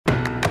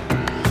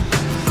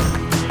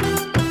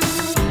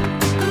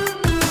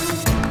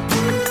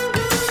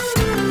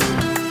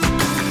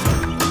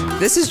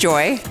This is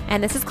Joy.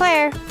 And this is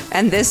Claire.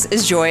 And this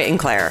is Joy and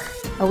Claire.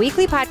 A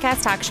weekly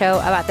podcast talk show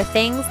about the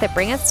things that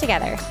bring us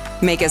together.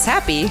 Make us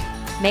happy.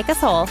 Make us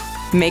whole.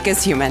 Make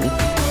us human.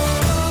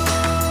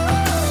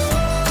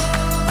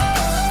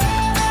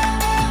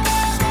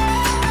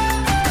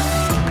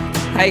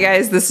 Hi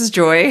guys, this is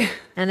Joy.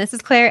 And this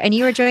is Claire. And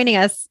you are joining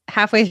us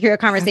halfway through a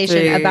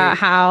conversation about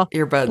how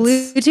earbuds.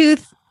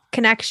 Bluetooth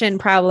connection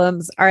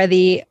problems are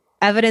the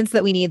evidence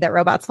that we need that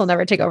robots will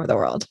never take over the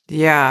world.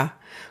 Yeah.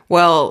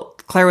 Well,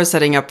 Claire was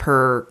setting up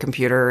her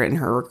computer and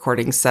her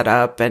recording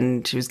setup,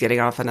 and she was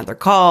getting off another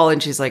call.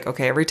 And she's like,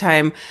 okay, every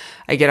time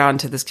I get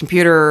onto this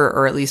computer,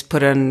 or at least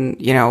put in,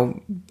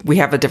 we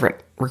have a different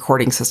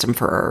recording system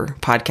for our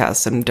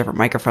podcast and different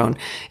microphone.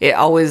 It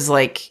always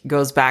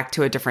goes back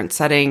to a different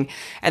setting.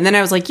 And then I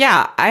was like,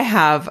 yeah, I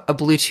have a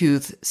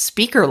Bluetooth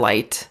speaker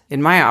light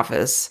in my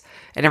office.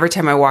 And every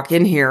time I walk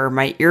in here,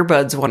 my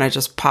earbuds want to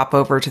just pop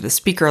over to the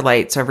speaker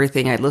light. So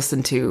everything I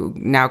listen to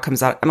now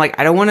comes out. I'm like,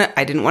 I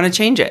didn't want to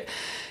change it.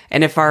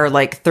 And if our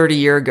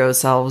 30-year ago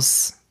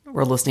selves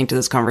were listening to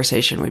this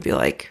conversation, we'd be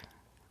like,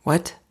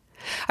 what?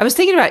 I was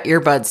thinking about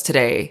earbuds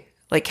today,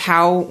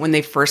 how when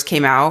they first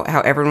came out,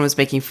 how everyone was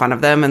making fun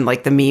of them, and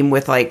the meme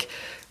with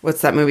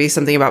what's that movie?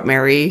 Something About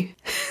Mary.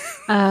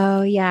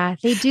 Oh yeah,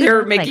 they do.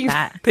 They're making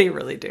that. They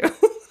really do.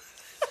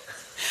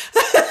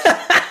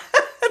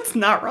 That's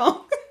not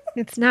wrong.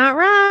 It's not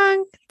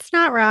wrong. It's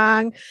not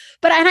wrong.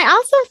 And I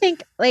also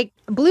think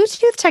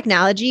Bluetooth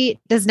technology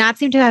does not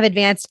seem to have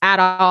advanced at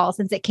all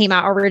since it came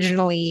out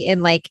originally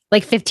in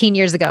 15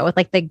 years ago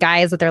with the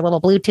guys with their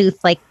little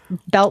Bluetooth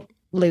belt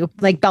loop,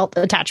 belt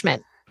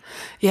attachment.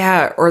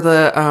 Yeah. Or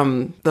the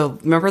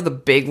remember the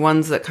big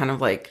ones that kind of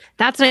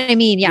that's what I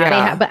mean. Yeah. They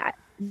have, but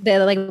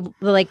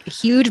the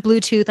huge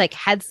Bluetooth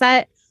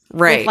headset.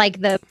 Right. With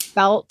the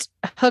belt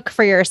hook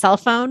for your cell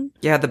phone.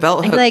 Yeah, the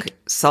belt hook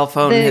cell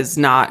phone is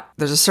not,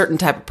 there's a certain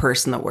type of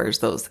person that wears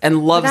those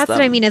and loves them. That's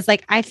what I mean is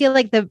I feel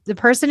the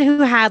person who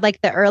had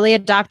the early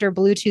adopter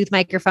Bluetooth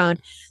microphone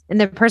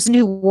and the person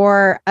who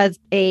wore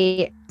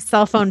a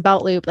cell phone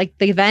belt loop,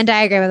 the Venn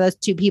diagram of those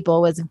two people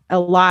was a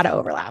lot of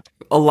overlap.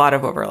 A lot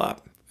of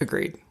overlap.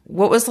 Agreed.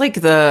 What was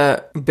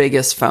the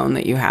biggest phone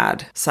that you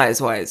had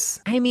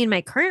size-wise? I mean,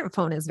 my current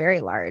phone is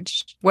very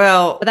large.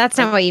 Well, but that's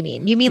not what you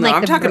mean. You mean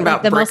I'm talking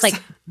about the bricks.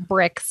 most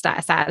brick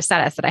status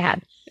that I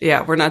had.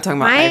 Yeah, we're not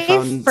talking about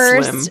iPhone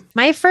Slim.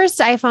 My first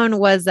iPhone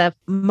was a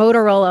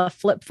Motorola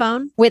flip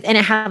phone and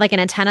it had an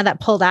antenna that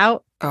pulled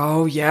out.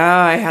 Oh yeah,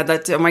 I had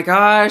that too. Oh my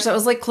gosh, that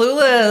was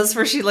Clueless,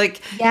 where she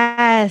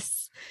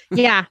Yes,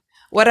 yeah.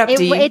 What up,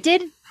 D? It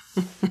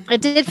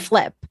did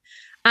flip.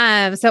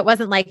 So it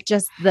wasn't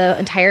just the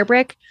entire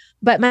brick,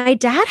 but my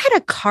dad had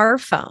a car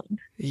phone.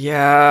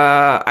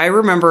 Yeah. I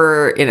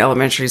remember in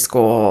elementary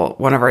school,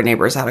 one of our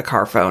neighbors had a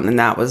car phone, and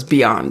that was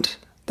beyond.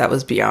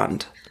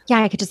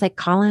 Yeah. I could just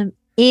call him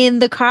in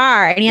the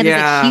car, and he had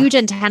this huge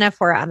antenna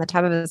for it on the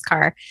top of his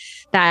car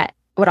that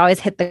would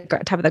always hit the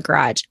top of the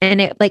garage. And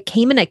it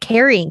came in a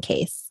carrying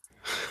case,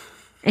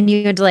 and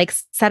you had to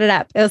set it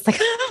up. It was the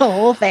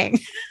whole thing.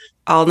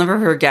 I'll never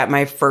forget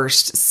my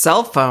first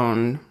cell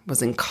phone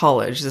was in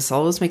college. This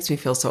always makes me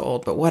feel so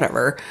old, but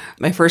whatever.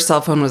 My first cell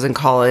phone was in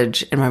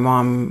college, and my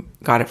mom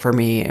got it for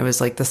me. It was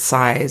the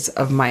size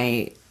of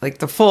my,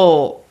 the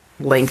full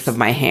length of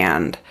my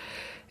hand,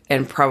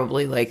 and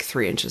probably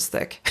 3 inches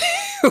thick.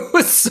 It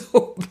was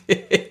so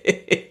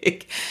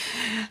big.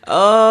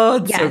 Oh,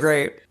 it's so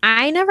great.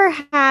 I never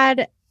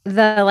had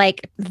the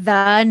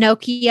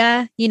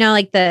Nokia,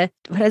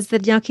 what is the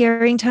Nokia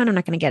ringtone? I'm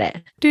not going to get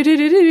it.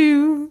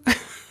 Do.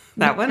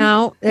 That one?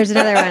 No, there's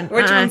another one.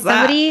 Which one's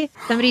that?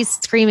 Somebody's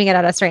screaming it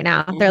at us right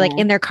now. They're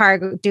in their car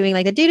doing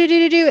the do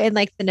and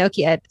the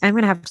Nokia. I'm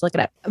gonna have to look it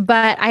up.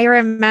 But I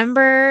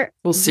remember.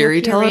 Will Siri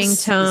tell us?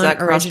 Is that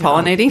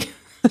cross-pollinating?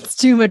 It's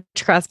too much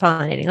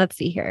cross-pollinating. Let's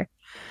see here.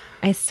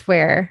 I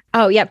swear.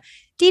 Oh, yep.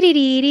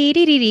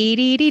 That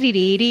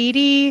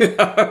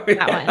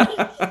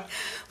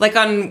one.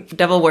 On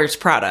Devil Wears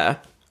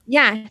Prada.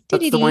 Yeah.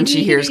 That's the one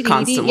she hears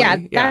constantly. Yeah,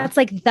 that's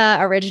the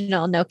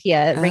original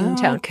Nokia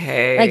ringtone.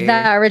 Okay.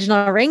 The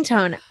original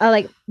ringtone.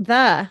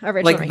 The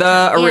original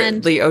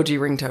ringtone. The OG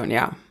ringtone,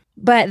 yeah.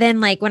 But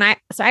then I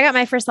got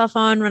my first cell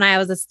phone when I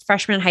was a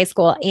freshman in high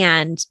school,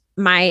 and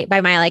by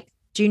my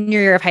junior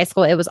year of high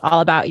school, it was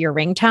all about your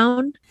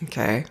ringtone.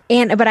 Okay.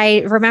 But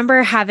I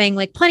remember having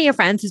plenty of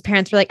friends whose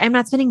parents were I'm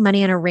not spending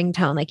money on a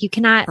ringtone. You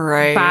cannot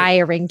buy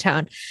a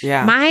ringtone.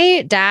 Yeah.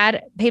 My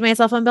dad paid my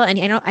cell phone bill, and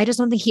I just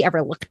don't think he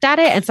ever looked at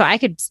it. And so I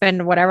could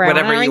spend whatever I want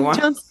on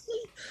ringtones,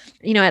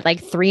 at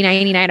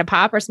 $3.99 a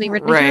pop or something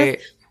ridiculous. Right.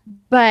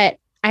 But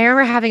I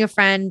remember having a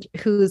friend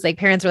whose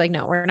parents were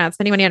no, we're not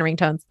spending money on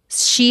ringtones.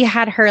 She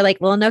had her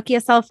little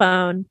Nokia cell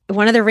phone.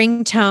 One of the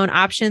ringtone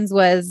options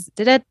was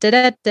da da da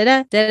da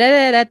da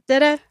da da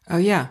da. Oh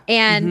yeah.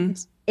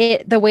 And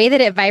the way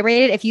that it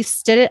vibrated, if you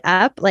stood it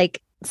up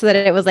so that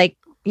it was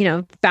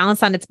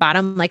balance on its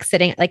bottom, like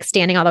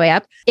standing all the way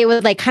up, it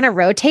would like kind of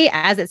rotate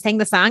as it sang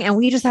the song. And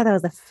we just thought that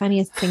was the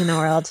funniest thing in the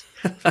world.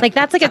 Like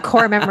that's like a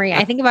core memory.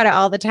 I think about it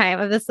all the time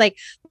of this like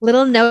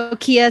little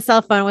Nokia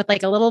cell phone with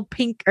like a little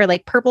pink or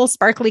like purple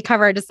sparkly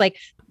cover, just like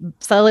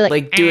slowly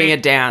like doing a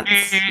dance.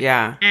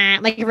 Yeah.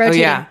 Like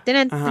rotating. Oh,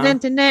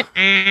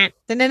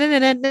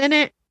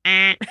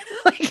 Yeah.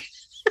 Like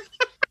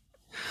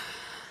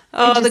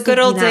oh, the good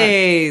old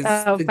days.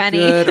 So the funny.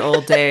 Good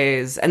old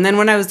days. And then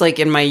when I was like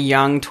in my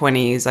young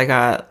 20s, I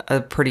got a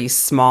pretty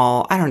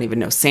small, I don't even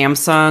know,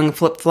 Samsung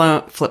flip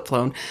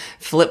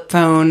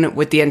phone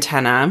with the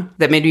antenna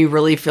that made me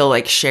really feel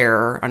like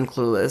Cher on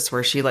Clueless,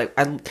 where she like,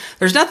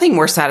 there's nothing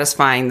more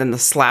satisfying than the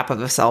slap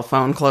of a cell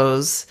phone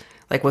close,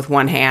 like with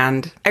one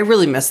hand. I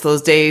really miss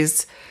those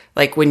days.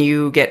 Like when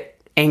you get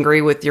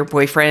angry with your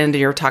boyfriend and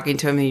you're talking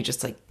to him and you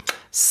just like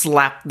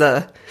slap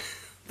the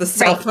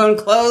cell phone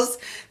close.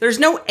 There's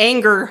no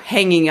anger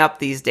hanging up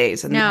these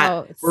days. And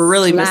we're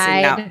really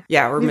missing out.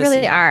 Yeah, we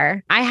really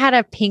are. I had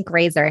a pink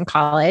Razor in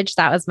college.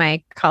 That was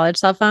my college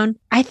cell phone.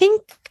 I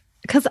think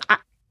because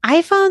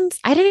iPhones,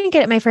 I didn't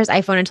get my first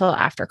iPhone until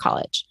after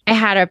college. I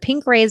had a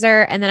pink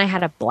Razor and then I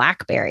had a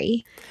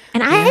BlackBerry.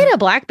 And I had a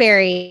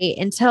BlackBerry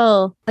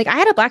until I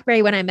had a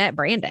BlackBerry when I met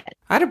Brandon.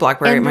 I had a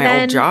BlackBerry at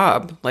my old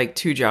job, like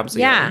 2 jobs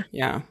ago.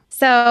 Yeah.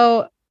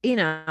 So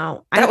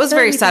that was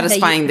very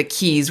satisfying. The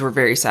keys were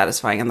very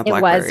satisfying on the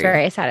BlackBerry. It was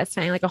very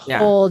satisfying, like a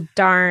whole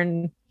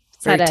darn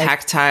set very of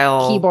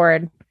tactile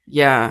keyboard.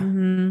 Yeah,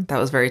 that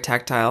was very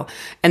tactile.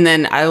 And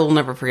then I will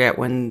never forget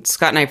when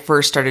Scott and I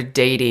first started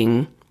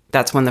dating.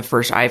 That's when the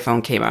first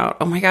iPhone came out.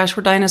 Oh my gosh,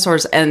 we're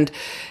dinosaurs. And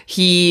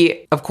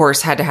he, of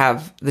course, had to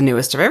have the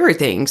newest of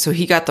everything. So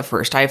he got the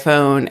first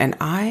iPhone. And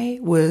I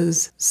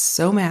was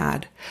so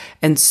mad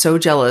and so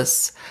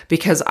jealous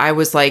because I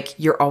was like,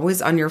 you're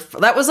always on your phone.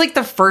 That was like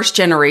the first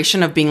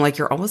generation of being like,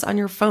 you're always on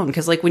your phone.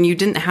 Because like when you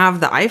didn't have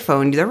the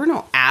iPhone, there were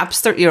no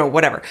apps,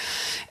 whatever.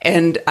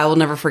 And I will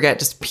never forget,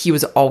 just he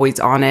was always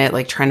on it,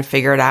 like trying to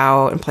figure it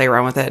out and play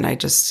around with it. And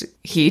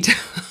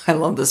I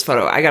love this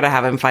photo. I got to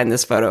have him find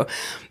this photo.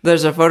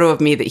 There's a photo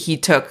of me that he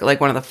took, like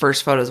one of the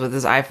first photos with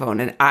his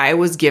iPhone. And I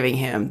was giving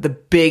him the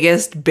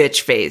biggest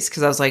bitch face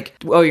because I was like,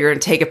 oh, you're going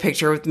to take a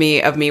picture with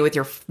me with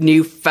your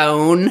new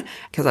phone?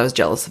 Because I was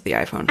jealous of the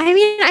iPhone. I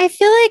mean, I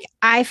feel like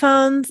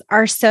iPhones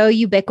are so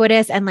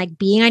ubiquitous and like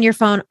being on your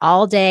phone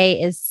all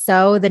day is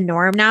so the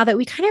norm now that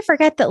we kind of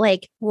forget that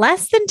like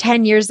less than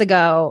 10 years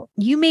ago,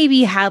 you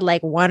maybe had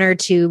like 1 or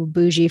 2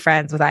 bougie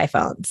friends with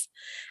iPhones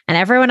and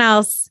everyone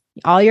else.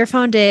 All your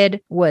phone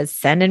did was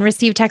send and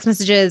receive text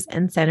messages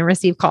and send and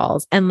receive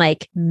calls. And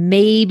like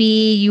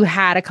maybe you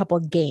had a couple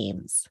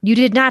games. You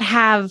did not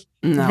have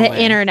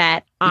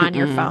internet on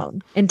your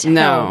phone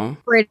until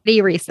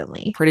pretty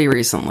recently.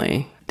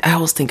 I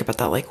always think about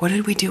that. Like, what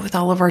did we do with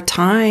all of our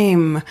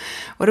time?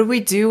 What did we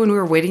do when we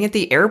were waiting at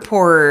the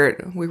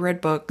airport? We read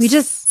books. We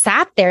just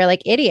sat there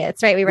like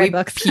idiots, right? We read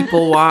books.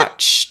 People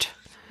watched.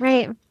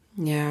 Right.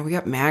 Yeah, we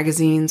got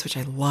magazines, which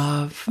I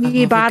love.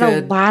 We bought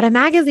a lot of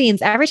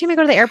magazines. Every time I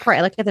go to the airport,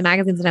 I look at the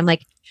magazines and I'm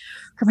like,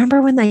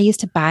 remember when I used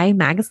to buy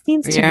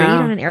magazines to read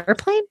on an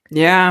airplane?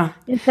 Yeah.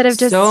 Instead of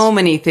just so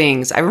many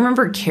things. I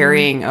remember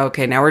carrying,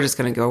 okay, now we're just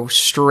going to go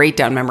straight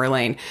down memory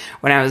lane.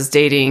 When I was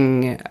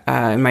dating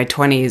in my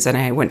 20s and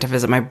I went to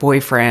visit my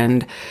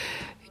boyfriend,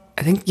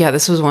 I think,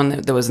 this was one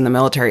that was in the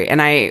military.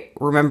 And I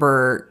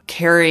remember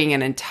carrying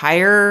an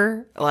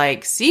entire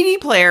like CD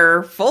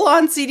player, full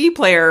on CD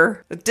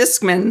player, a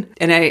Discman.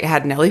 And I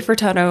had Nelly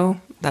Furtado.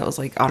 That was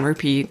like on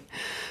repeat.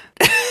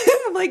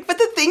 Like, but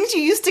the things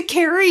you used to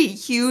carry,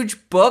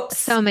 huge books.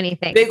 So many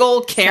things. Big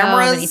old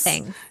cameras. So many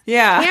things.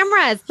 Yeah.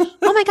 Cameras.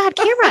 Oh my God,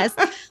 cameras.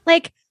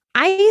 Like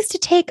I used to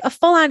take a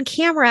full on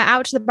camera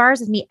out to the bars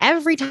with me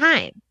every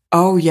time.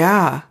 Oh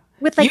yeah.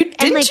 With like,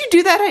 didn't you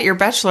do that at your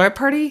bachelorette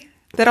party?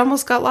 That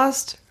almost got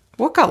lost?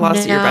 What got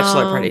lost at your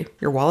bachelorette party?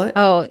 Your wallet?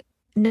 Oh,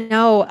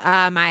 no.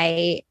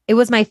 It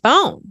was my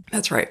phone.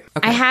 That's right.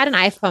 Okay. I had an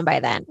iPhone by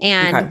then.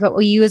 But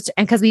we used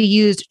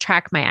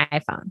Track My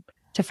iPhone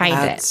to find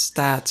it.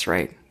 That's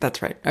right.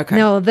 Okay.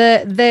 No,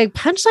 the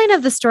punchline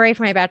of the story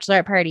for my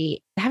bachelorette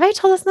party. Have I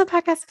told this in the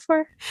podcast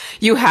before?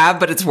 You have,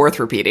 but it's worth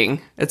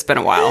repeating. It's been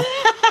a while.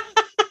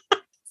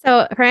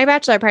 So for my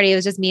bachelorette party, it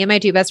was just me and my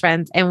 2 best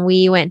friends. And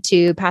we went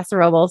to Paso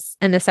Robles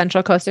in the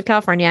central coast of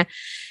California.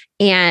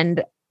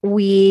 And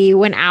we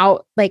went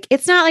out, like,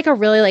 it's not like a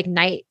really like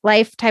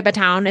nightlife type of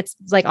town. It's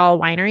like all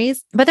wineries,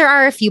 but there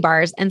are a few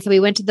bars. And so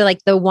we went to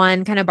the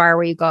one kind of bar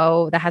where you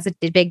go that has a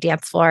big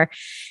dance floor,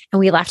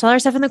 and we left all our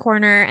stuff in the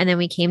corner. And then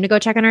we came to go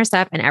check on our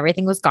stuff and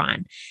everything was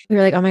gone. We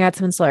were like, oh my God,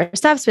 someone stole our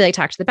stuff. So we like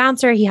talked to the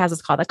bouncer. He has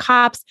us call the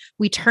cops.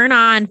 We turn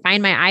on,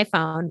 find my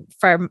iPhone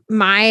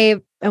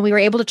and we were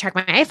able to track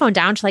my iPhone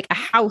down to like a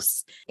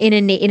house in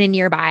a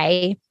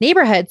nearby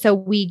neighborhood. So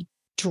we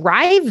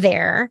drive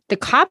there. The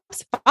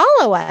cops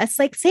follow us.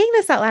 Like saying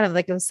this out loud,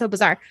 like it was so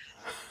bizarre.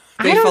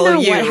 They follow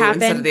you what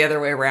happened. Instead of the other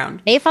way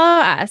around. They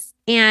follow us,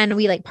 and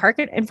we like park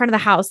it in front of the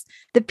house.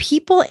 The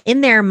people in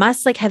there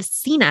must like have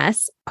seen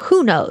us.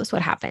 Who knows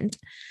what happened?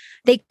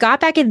 They got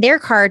back in their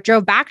car,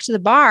 drove back to the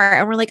bar,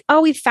 and we're like,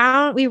 oh,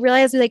 we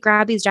realized we like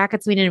grabbed these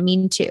jackets we didn't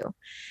mean to.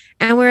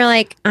 And we were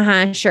like,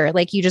 sure.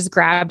 Like you just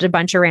grabbed a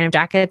bunch of random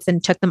jackets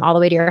and took them all the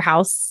way to your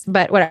house,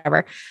 but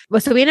whatever.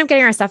 Well, so we ended up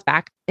getting our stuff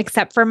back,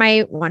 except for my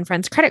one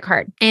friend's credit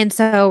card. And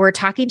so we're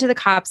talking to the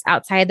cops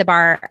outside the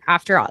bar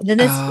after all. Then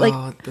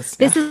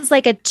this is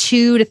like a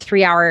 2 to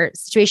 3 hour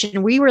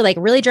situation. We were like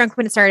really drunk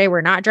when it started.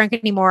 We're not drunk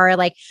anymore.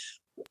 Like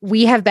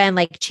we have been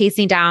like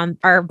chasing down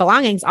our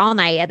belongings all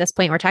night at this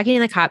point. We're talking to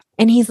the cop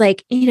and he's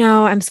like,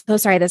 I'm so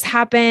sorry this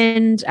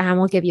happened.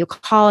 We'll give you a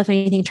call if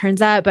anything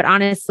turns up. But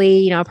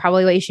honestly,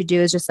 probably what you should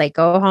do is just like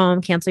go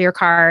home, cancel your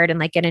card and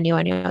like get a new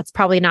one. It's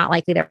probably not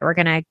likely that we're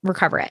going to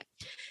recover it.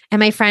 And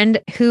my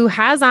friend who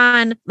has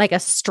on like a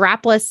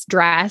strapless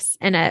dress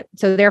and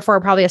so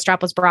therefore probably a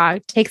strapless bra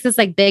takes this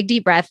like big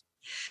deep breath.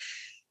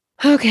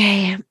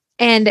 Okay.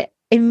 And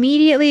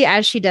immediately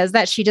as she does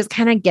that, she just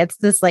kind of gets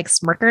this like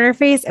smirk on her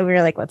face. And we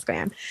were like, what's going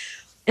on?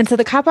 And so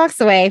the cop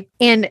walks away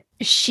and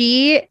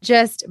she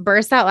just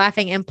bursts out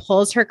laughing and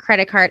pulls her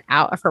credit card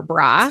out of her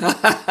bra.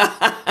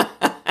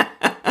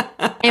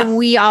 And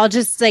we all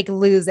just like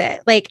lose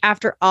it. Like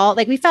after all,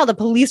 like we filed a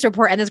police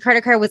report and this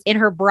credit card was in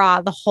her bra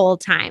the whole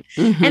time.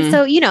 Mm-hmm. And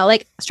so,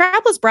 like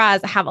strapless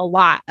bras have a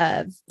lot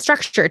of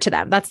structure to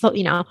them. That's,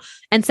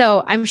 and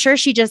so I'm sure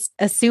she just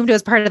assumed it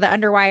was part of the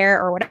underwire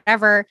or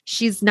whatever.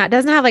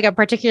 Doesn't have like a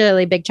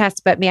particularly big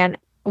chest, but man,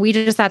 we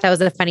just thought that was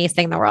the funniest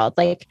thing in the world.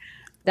 Like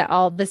that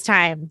all this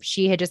time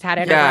she had just had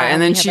it. Yeah.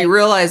 And then she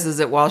realizes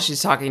it while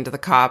she's talking to the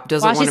cop,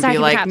 doesn't want to be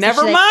like,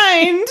 never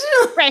mind.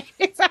 Right.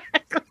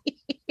 Exactly.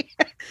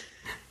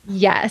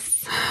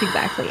 Yes,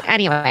 exactly.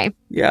 Anyway.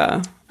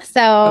 Yeah.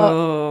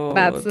 So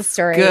that's the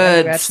story.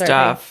 Good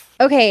stuff.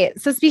 Okay.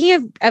 So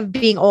speaking of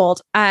being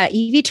old,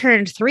 Evie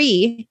turned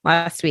 3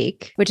 last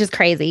week, which is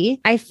crazy.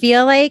 I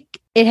feel like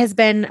it has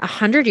been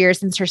 100 years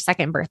since her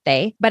second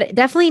birthday, but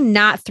definitely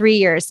not 3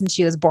 years since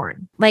she was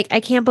born. Like, I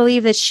can't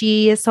believe that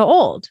she is so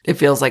old. It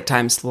feels like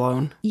time's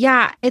flown.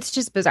 Yeah, it's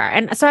just bizarre.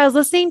 And so I was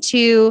listening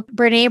to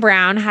Brene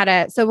Brown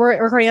so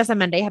we're recording this on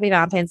Monday. Happy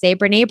Valentine's Day.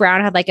 Brene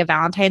Brown had like a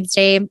Valentine's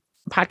Day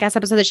podcast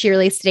episode that she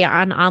released today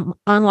on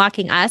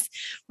Unlocking Us,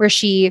 where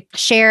she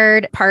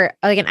shared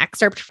an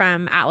excerpt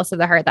from Atlas of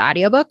the Heart, the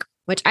audiobook,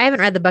 which I haven't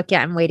read the book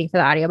yet. I'm waiting for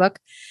the audiobook.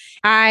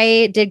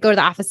 I did go to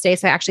the office today,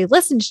 so I actually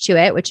listened to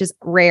it, which is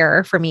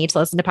rare for me to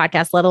listen to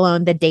podcasts, let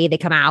alone the day they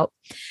come out.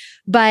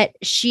 But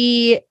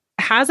she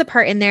has a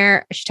part in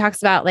there. She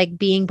talks about like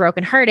being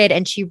brokenhearted,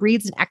 and she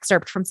reads an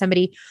excerpt from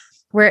somebody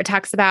where it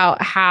talks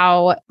about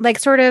how like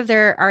sort of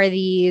there are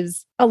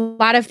a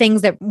lot of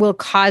things that will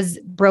cause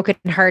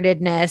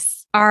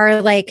brokenheartedness are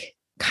like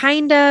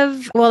kind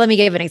of, well, let me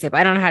give an example.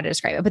 I don't know how to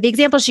describe it, but the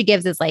example she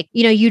gives is like,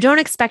 you don't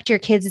expect your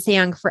kids to stay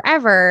young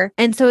forever.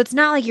 And so it's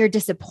not like you're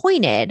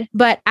disappointed,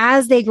 but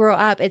as they grow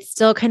up, it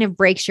still kind of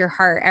breaks your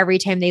heart every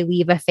time they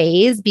leave a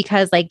phase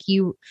because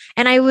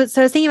I was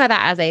thinking about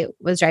that as I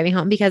was driving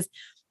home because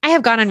I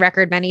have gone on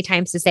record many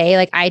times to say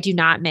like, I do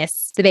not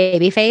miss the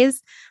baby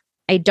phase.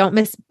 I don't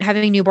miss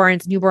having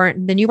newborns.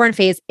 The newborn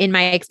phase, in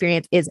my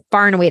experience, is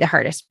far and away the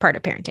hardest part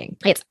of parenting.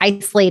 It's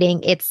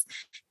isolating. It's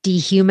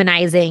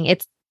dehumanizing.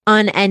 It's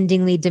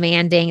unendingly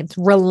demanding. It's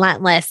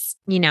relentless,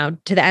 to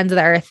the ends of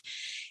the earth.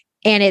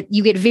 And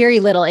you get very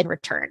little in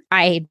return.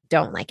 I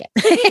don't like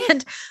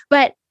it.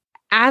 But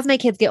as my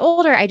kids get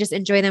older, I just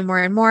enjoy them more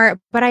and more.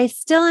 But I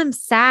still am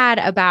sad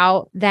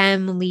about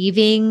them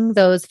leaving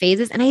those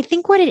phases. And I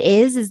think what it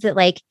is that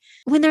like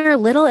when they're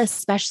little,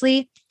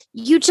 especially,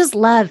 you just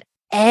love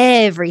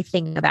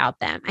everything about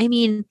them. I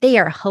mean, they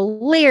are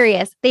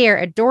hilarious. They are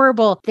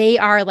adorable. They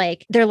are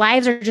like, their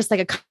lives are just like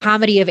a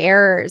comedy of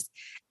errors.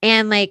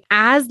 And like,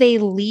 as they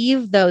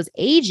leave those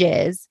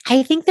ages,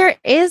 I think there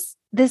is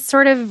this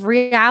sort of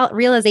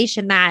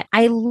realization that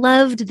I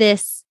loved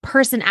this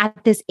person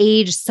at this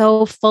age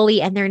so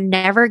fully and they're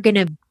never going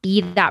to be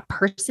that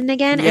person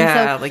again.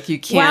 Yeah, and so, like you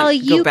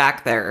can't go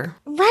back there.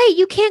 Right.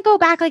 You can't go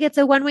back. Like it's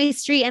a one-way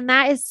street. And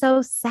that is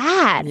so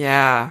sad.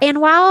 Yeah. And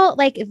while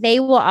like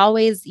they will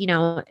always,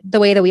 the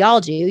way that we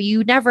all do,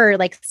 you never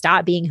like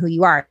stop being who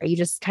you are. You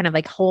just kind of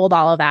like hold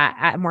all of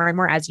that more and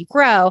more as you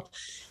grow.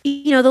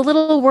 The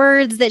little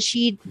words that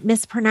she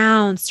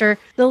mispronounced or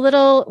the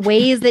little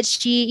ways that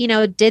she,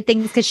 did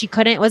things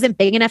because wasn't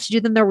big enough to do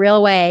them the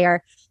real way,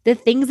 or the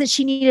things that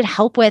she needed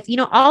help with,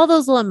 all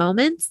those little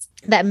moments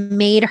that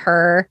made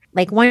her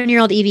like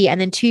 1-year-old Evie and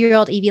then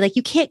 2-year-old Evie, like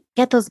you can't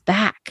get those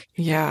back.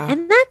 Yeah.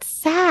 And that's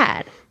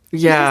sad.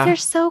 Yeah. They're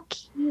so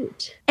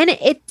cute. And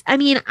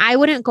I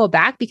wouldn't go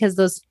back because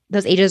those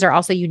ages are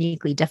also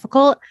uniquely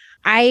difficult.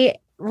 I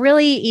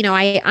really,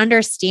 I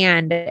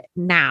understand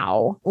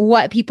now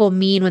what people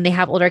mean when they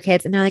have older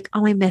kids and they're like,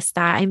 oh, I miss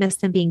that. I miss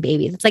them being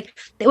babies. It's like,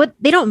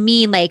 they don't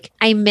mean like,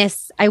 I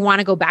want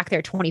to go back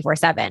there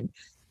 24/7.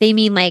 They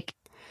mean like,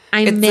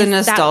 it's the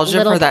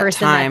nostalgia for that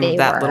time,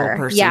 that little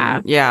person.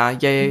 Yeah.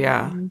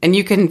 Mm-hmm. And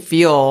you can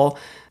feel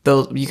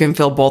you can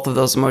feel both of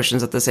those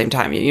emotions at the same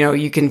time. You know,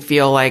 you can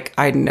feel like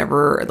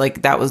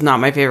that was not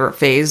my favorite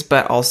phase,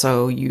 but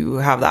also you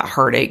have that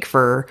heartache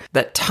for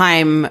that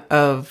time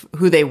of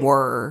who they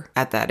were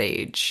at that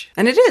age.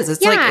 And it's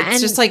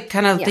just like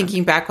kind of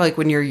thinking back, like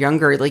when you're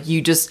younger, like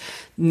you just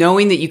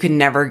knowing that you can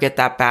never get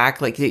that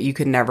back, like that you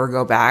can never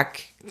go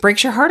back,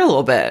 breaks your heart a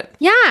little bit.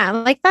 Yeah.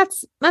 Like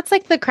that's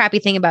like the crappy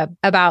thing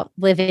about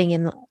living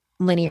in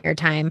linear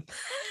time.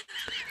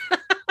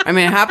 I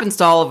mean, it happens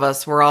to all of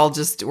us. We're all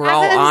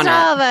on it.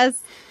 All of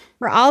us.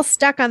 We're all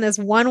stuck on this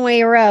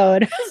one-way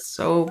road.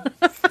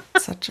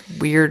 Such a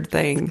weird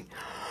thing.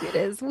 It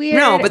is weird.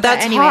 No, but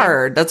that's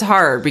hard. That's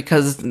hard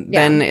because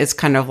then it's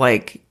kind of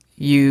like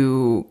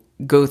you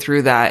go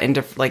through that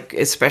into like,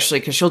 especially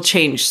because she'll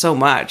change so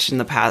much in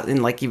the past,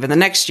 in like even the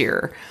next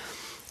year,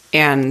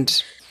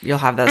 and you'll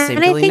have that same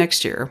feeling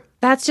next year.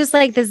 That's just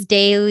like this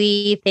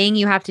daily thing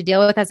you have to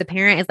deal with as a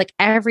parent. Is like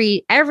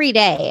every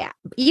day,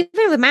 even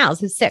with Miles,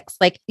 who's 6,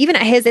 like even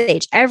at his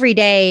age, every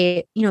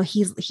day, you know,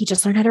 he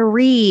just learned how to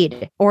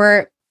read,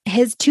 or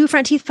his 2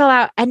 front teeth fell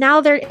out and now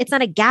it's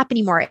not a gap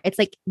anymore. It's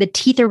like the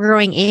teeth are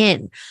growing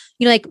in,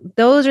 you know, like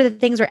those are the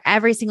things where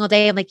every single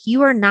day I'm like,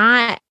 you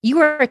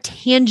are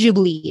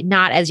tangibly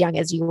not as young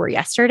as you were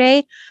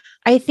yesterday.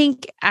 I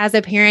think as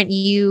a parent,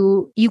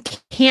 you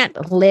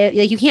can't live,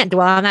 like you can't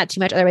dwell on that too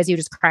much. Otherwise you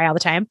just cry all the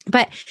time.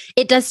 But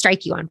it does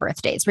strike you on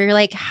birthdays where you're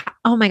like,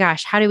 oh my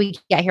gosh, how did we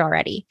get here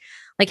already?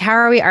 Like, how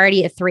are we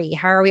already at 3?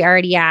 How are we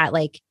already at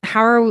like,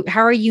 how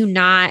are you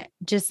not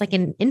just like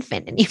an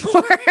infant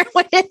anymore?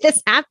 When did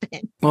this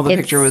happen? Well, the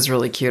picture was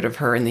really cute of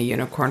her in the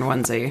unicorn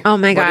onesie. Oh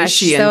my gosh. What is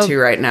she into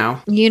right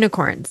now?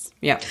 Unicorns.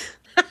 Yeah.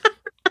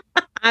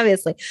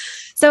 Obviously.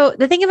 So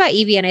the thing about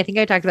Evie, and I think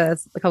I talked about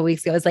this a couple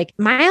weeks ago, is like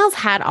Miles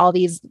had all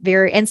these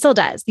and still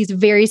does, these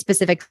very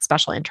specific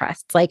special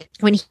interests. Like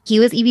when he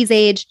was Evie's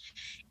age,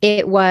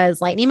 it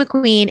was Lightning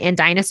McQueen and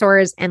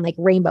dinosaurs and like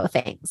rainbow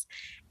things.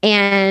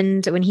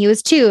 And when he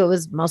was 2, it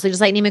was mostly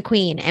just Lightning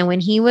McQueen. And when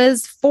he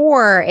was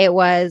 4, it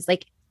was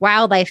like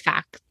wildlife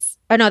facts.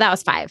 Oh no, that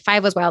was 5.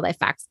 5 was wildlife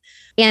facts.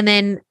 And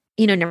then,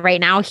 you know,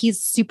 right now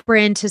he's super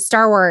into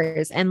Star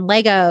Wars and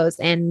Legos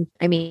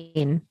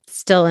and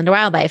still into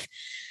wildlife.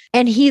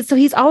 And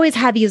he's always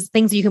had these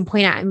things you can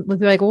point at and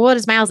be like, well, what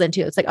is Miles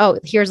into? It's like, oh,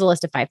 here's a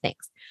list of 5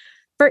 things.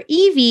 For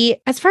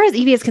Evie, as far as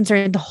Evie is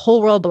concerned, the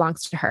whole world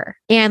belongs to her.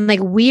 And like,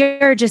 we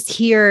are just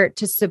here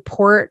to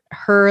support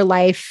her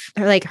life,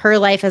 like her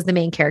life as the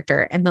main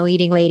character and the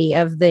leading lady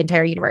of the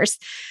entire universe.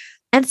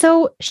 And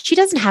so she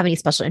doesn't have any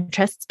special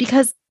interests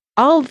because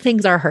all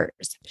things are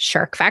hers.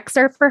 Shark facts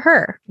are for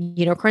her.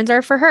 Unicorns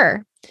are for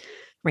her.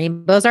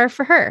 Rainbows are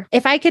for her.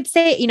 If I could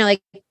say, you know,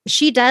 like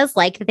she does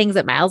like the things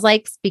that Miles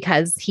likes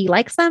because he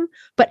likes them,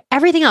 but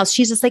everything else,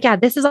 she's just like, yeah,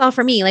 this is all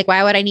for me. Like,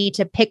 why would I need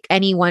to pick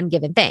any one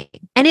given thing?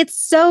 And it's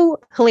so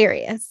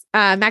hilarious.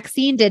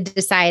 Maxine did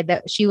decide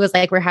that she was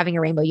like, we're having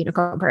a rainbow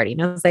unicorn party.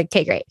 And I was like,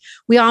 okay, great.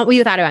 We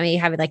thought about maybe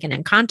having like an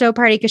Encanto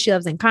party because she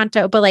loves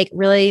Encanto, but like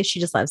really she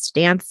just loves to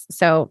dance.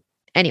 So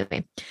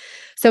anyway,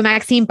 so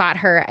Maxine bought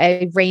her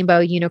a rainbow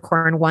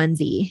unicorn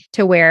onesie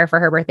to wear for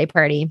her birthday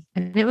party.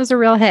 And it was a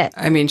real hit.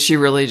 I mean, she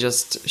really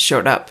just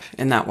showed up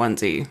in that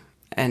onesie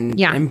and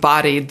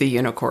embodied the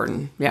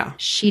unicorn. Yeah.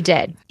 She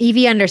did.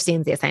 Evie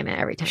understands the assignment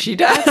every time. She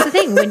does. That's the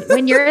thing.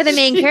 When you're the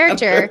main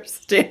character,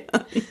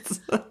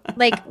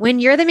 like when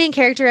you're the main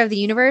character of the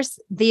universe,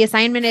 the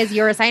assignment is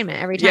your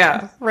assignment every time.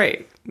 Yeah,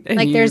 right. And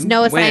like there's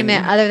no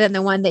assignment other than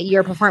the one that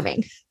you're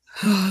performing.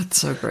 Oh, it's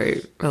so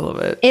great. I love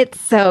it. It's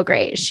so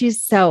great.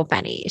 She's so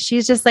funny.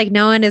 She's just like,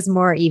 no one is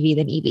more Evie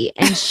than Evie.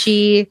 And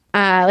she,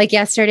 like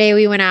yesterday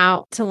we went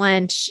out to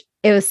lunch.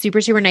 It was super,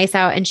 super nice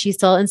out. And she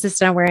still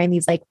insisted on wearing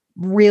these like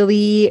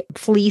really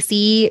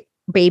fleecy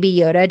Baby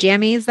Yoda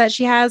jammies that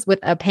she has with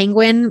a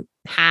penguin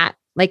hat,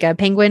 like a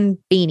penguin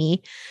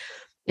beanie.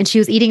 And she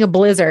was eating a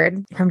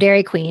Blizzard from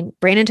Dairy Queen.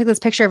 Brandon took this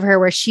picture of her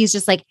where she's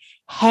just like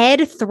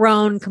head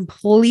thrown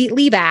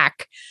completely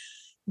back,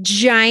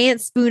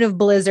 giant spoon of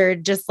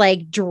Blizzard just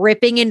like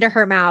dripping into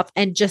her mouth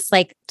and just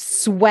like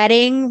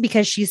sweating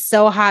because she's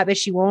so hot, but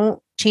she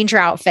won't change her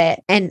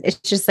outfit. And it's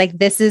just like,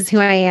 this is who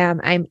I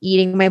am. I'm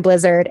eating my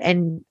Blizzard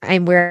and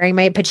I'm wearing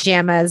my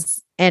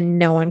pajamas and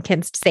no one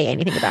can say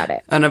anything about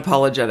it.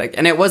 Unapologetic.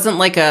 And it wasn't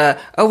like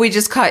we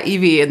just caught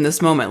Evie in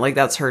this moment. Like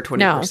that's her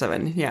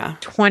 24/7. Yeah.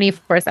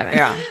 24/7.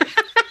 Yeah.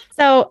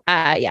 So,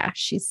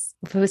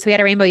 so we had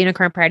a rainbow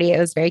unicorn party. It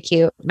was very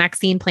cute.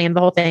 Maxine planned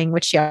the whole thing,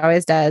 which she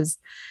always does.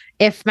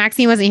 If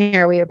Maxine wasn't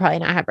here, we would probably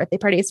not have birthday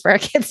parties for our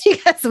kids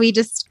because we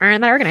just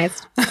aren't that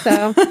organized.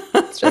 So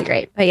it's really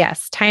great. But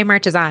yes, time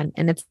marches on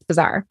and it's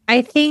bizarre.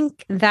 I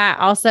think that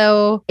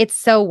also it's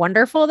so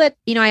wonderful that,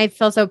 you know, I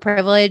feel so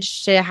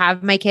privileged to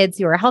have my kids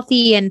who are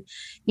healthy and,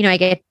 you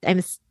know,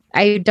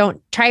 I don't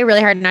try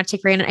really hard not to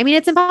take for granted. I mean,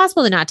 it's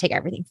impossible to not take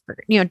everything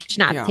to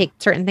not take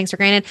certain things for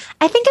granted.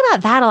 I think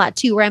about that a lot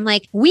too, where I'm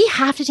like, we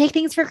have to take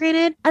things for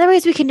granted.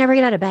 Otherwise we could never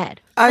get out of bed.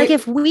 Like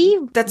if we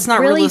That's not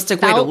really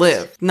realistic way to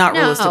live. Not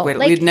realistic way to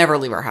we'd never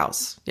leave our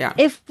house. Yeah.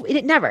 If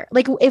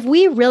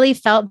we really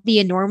felt the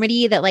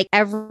enormity that like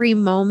every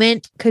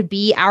moment could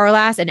be our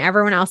last and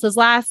everyone else's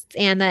last,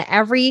 and that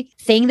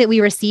everything that we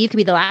receive could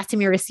be the last time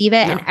we receive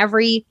it. And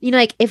every,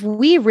 like if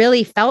we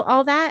really felt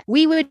all that,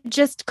 we would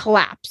just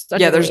collapse.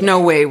 Yeah. There's no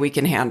way we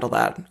can handle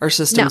that. Our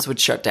systems would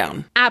shut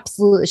down.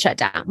 Absolutely shut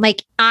down.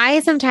 Like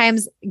I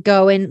sometimes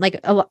go in like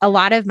a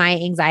lot of my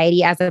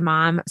anxiety as a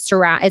mom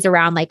is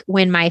around like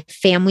when my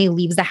family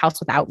leaves the house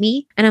without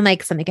me, and I'm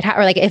like, something could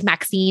happen. Or like if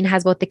Maxine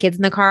has both the kids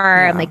in the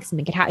car, I'm like,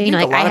 something could happen.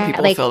 Like a lot of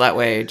people feel that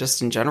way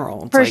just in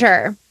general. It's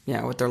sure.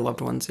 Yeah, with their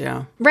loved ones.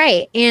 Yeah.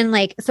 Right. And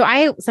like, so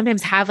I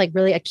sometimes have like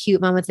really acute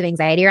moments of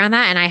anxiety around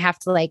that. And I have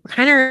to like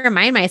kind of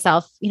remind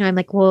myself, I'm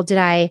like, well, did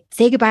I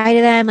say goodbye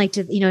to them? Like,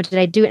 did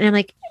I do it? And I'm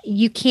like,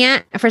 you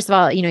can't, first of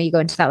all, you go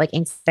into that like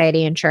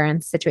anxiety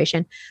insurance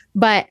situation,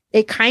 but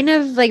it kind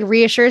of like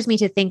reassures me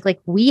to think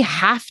like we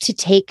have to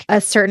take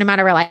a certain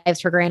amount of our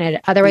lives for granted.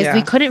 Otherwise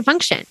we couldn't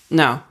function.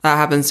 No, that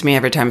happens to me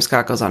every time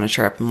Scott goes on a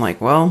trip. I'm like,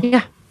 well,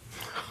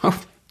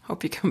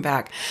 hope you come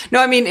back.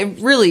 No, I mean, it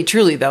really,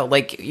 truly though,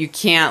 like you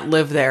can't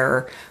live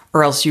there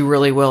or else you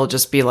really will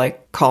just be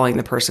like calling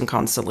the person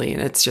constantly.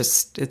 And it's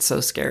so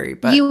scary,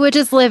 but you would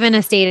just live in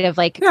a state of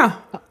like,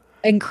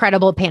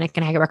 incredible panic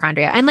and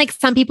hypochondria. And like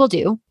some people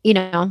do,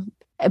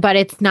 but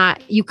it's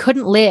not, you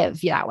couldn't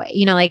live that way,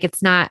 like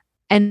it's not.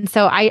 And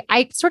so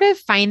I sort of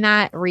find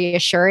that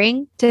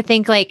reassuring to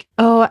think like,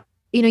 oh,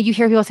 you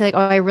hear people say like, oh,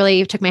 I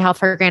really took my health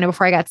for granted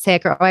before I got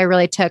sick, or oh, I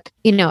really took,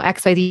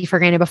 XYZ for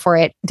granted before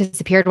it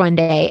disappeared one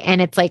day.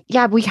 And it's like,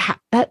 yeah, we have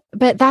that,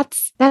 but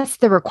that's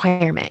the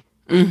requirement.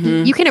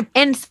 Mm-hmm. You can,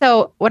 and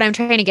so what I'm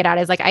trying to get at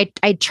is like,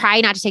 I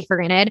try not to take for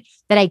granted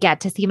that I get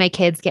to see my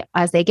kids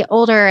as they get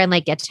older and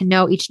like get to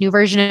know each new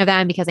version of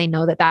them, because I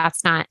know that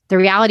that's not the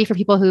reality for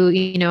people who,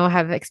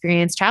 have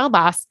experienced child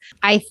loss.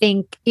 I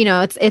think,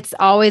 it's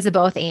always a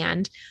both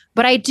and.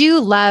 But I do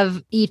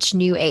love each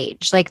new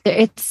age. Like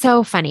it's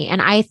so funny.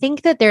 And I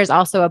think that there's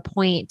also a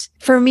point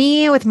for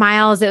me with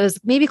Miles, it was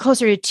maybe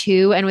closer to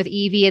 2. And with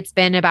Evie, it's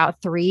been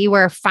about 3,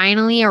 where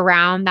finally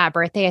around that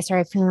birthday, I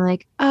started feeling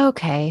like,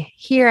 okay,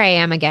 here I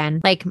am again.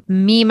 Like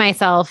me,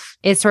 myself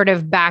is sort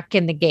of back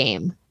in the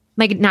game.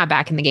 Like not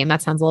back in the game.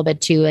 That sounds a little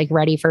bit too like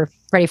ready for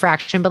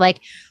action, but like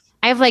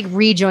I've like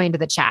rejoined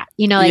the chat,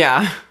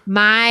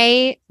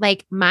 my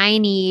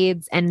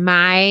needs and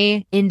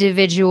my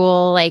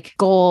individual like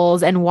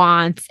goals and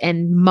wants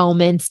and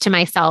moments to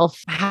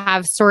myself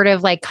have sort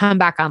of like come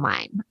back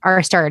online,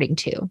 are starting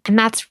to. And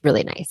that's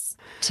really nice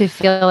to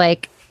feel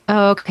like,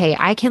 oh, okay,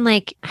 I can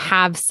like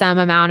have some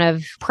amount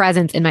of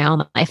presence in my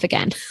own life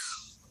again.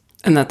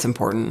 And that's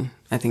important.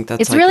 I think that's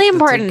it's really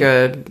important.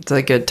 It's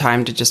a good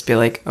time to just be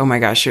like, oh my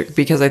gosh,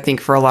 because I think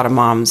for a lot of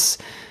moms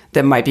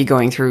that might be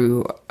going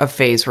through a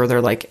phase where they're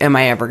like, am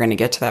I ever going to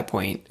get to that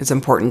point? It's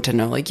important to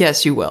know, like,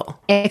 yes, you will.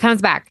 It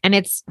comes back. And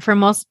it's for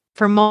most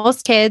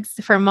kids,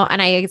 and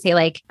I say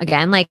like,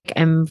 again, like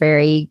I'm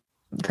very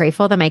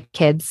grateful that my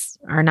kids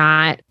are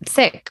not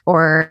sick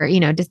or,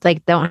 just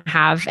like don't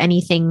have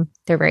anything.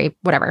 They're very,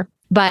 whatever,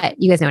 but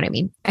you guys know what I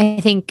mean? I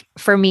think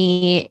for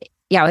me,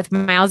 with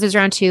Miles it was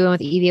around 2 and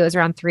with Evie it was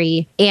around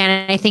 3.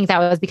 And I think that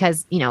was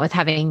because, with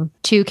having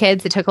 2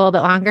 kids, it took a little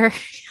bit longer.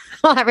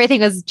 While everything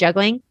was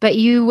juggling, but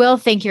you will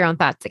think your own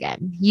thoughts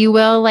again. You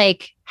will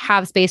like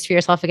have space for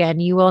yourself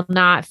again. You will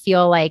not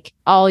feel like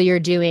all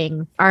you're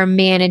doing are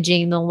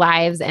managing the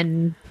lives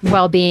and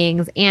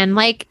well-beings and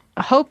like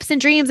hopes and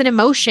dreams and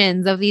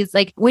emotions of these,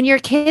 like when your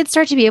kids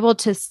start to be able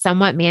to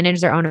somewhat manage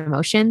their own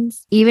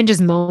emotions, even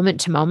just moment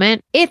to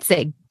moment, it's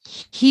a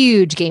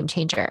huge game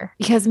changer,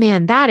 because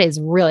man, that is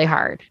really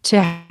hard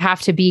to have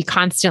to be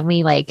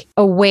constantly like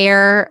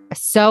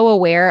so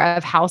aware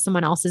of how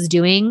someone else is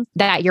doing,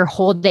 that your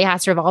whole day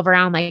has to revolve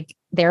around like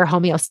their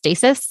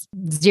homeostasis.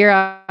 0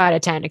 out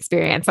of 10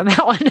 experience on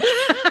that one.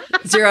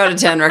 0 out of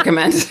 10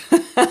 recommend.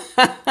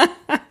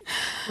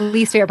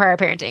 Least favorite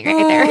part of parenting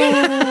right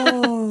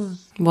there.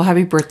 Well,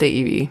 happy birthday,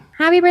 Evie.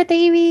 Happy birthday,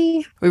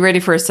 Evie. We ready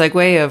for a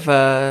segue of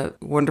a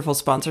wonderful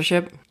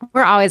sponsorship?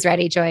 We're always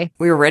ready, Joy.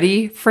 We are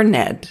ready for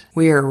Ned.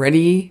 We are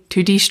ready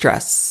to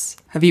de-stress.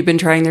 Have you been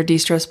trying their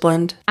de-stress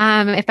blend?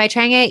 If by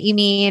trying it, you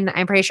mean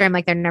I'm pretty sure I'm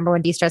like their number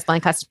 1 de-stress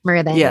blend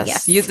customer, then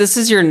yes. This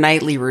is your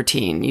nightly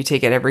routine. You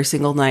take it every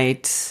single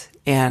night.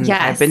 And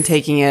I've been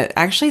taking it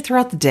actually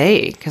throughout the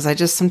day because I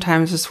just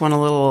sometimes just want a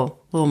little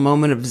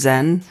moment of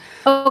zen.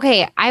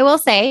 Okay, I will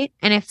say,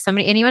 and if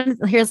anyone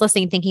here is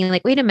listening thinking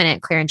like, wait a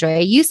minute, Claire and Joy,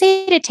 you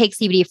say to take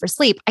CBD for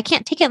sleep. I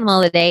can't take it in the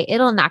middle of the day.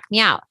 It'll knock me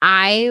out.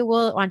 I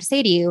will want to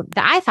say to you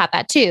that I thought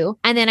that too.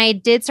 And then I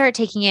did start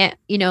taking it,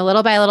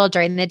 little by little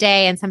during the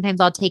day. And sometimes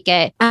I'll take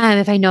it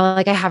if I know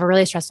like I have a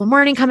really stressful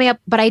morning coming up,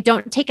 but I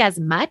don't take as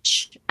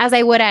much as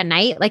I would at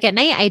night. Like at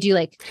night, I do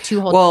like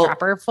 2 whole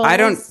dropper fulls. I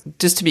don't,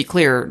 just to be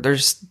clear,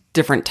 there's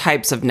different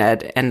types of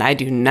Ned, and I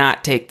do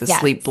not take the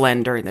sleep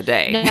blend during the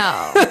day.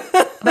 No.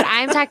 But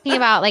I'm talking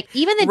about like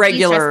even the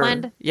regular de-stress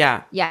blend.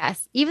 Yeah.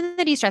 Yes. Even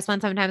the de-stress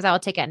blend sometimes I will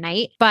take at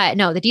night. But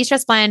no, the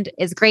de-stress blend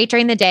is great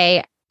during the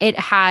day. it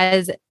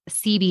has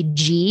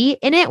CBG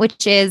in it,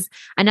 which is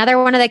another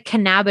one of the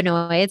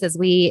cannabinoids, as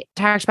we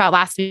talked about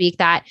last week,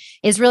 that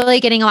is really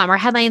getting a lot more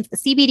headlines.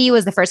 CBD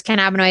was the first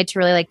cannabinoid to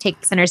really like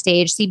take center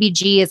stage.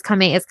 CBG is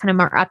kind of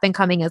more up and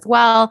coming as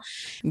well.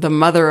 The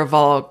mother of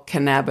all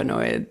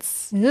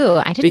cannabinoids. Ooh,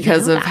 I didn't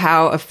because know of that.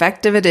 how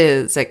effective it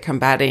is at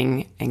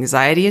combating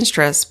anxiety and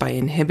stress by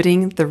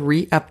inhibiting the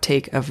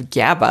reuptake of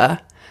GABA,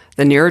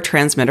 the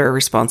neurotransmitter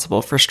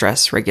responsible for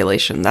stress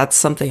regulation. That's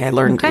something I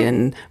learned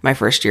in my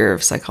first year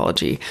of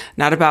psychology.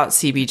 Not about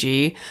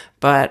CBG,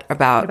 but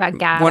about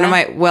GABA? one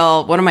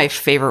of my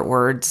favorite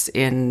words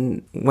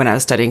when I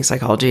was studying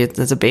psychology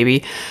as a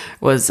baby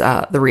was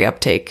the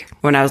reuptake.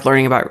 When I was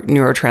learning about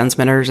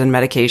neurotransmitters and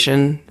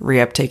medication,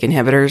 reuptake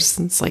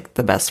inhibitors, it's like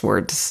the best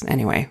words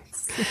anyway.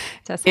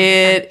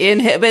 It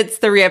inhibits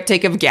the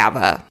reuptake of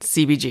GABA,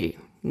 CBG.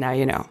 Now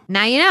you know.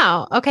 Now you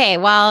know. Okay,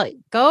 well,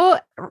 go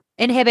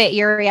inhibit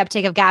your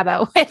reuptake of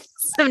GABA with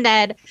some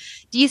Ned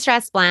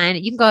De-Stress Blend.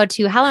 You can go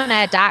to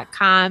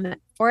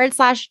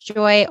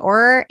helloned.com/joy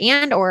or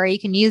you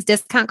can use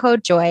discount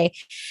code JOY.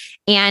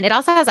 And it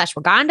also has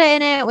ashwagandha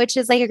in it, which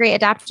is like a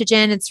great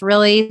adaptogen. It's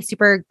really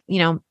super,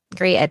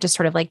 great at just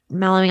sort of like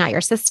mellowing out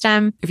your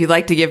system. If you'd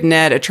like to give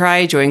Ned a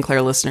try, Joy and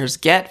Claire listeners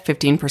get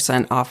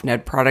 15% off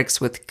Ned products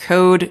with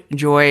code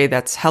JOY.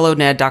 That's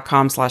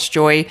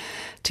helloned.com/joy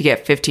to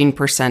get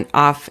 15%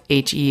 off,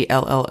 HELLONED.com.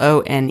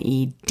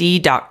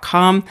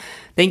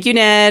 Thank you,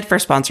 Ned, for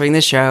sponsoring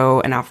the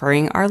show and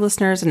offering our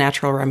listeners a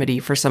natural remedy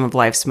for some of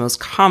life's most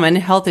common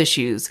health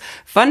issues.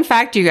 Fun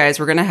fact, you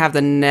guys, we're going to have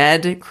the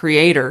Ned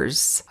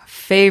creators'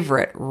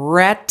 favorite,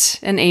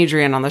 Rhett and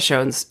Adrian, on the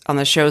show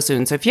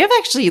soon. So if you have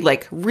actually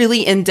like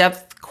really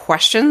in-depth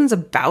questions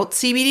about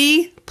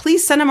CBD,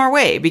 please send them our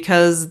way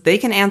because they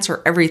can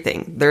answer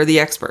everything. They're the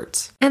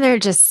experts. And they're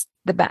just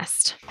the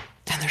best.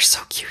 And they're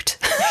so cute.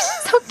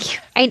 So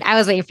cute. I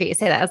was waiting for you to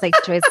say that. I was like,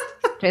 Joy's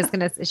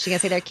is she gonna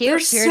say they're cute? They're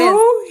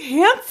so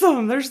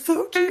handsome. They're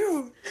so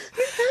cute.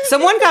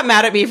 Someone got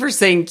mad at me for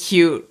saying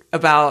cute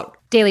about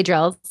Daily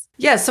Drills.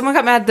 Yeah, someone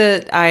got mad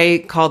that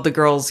I called the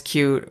girls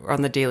cute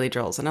on the Daily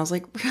Drills. And I was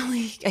like,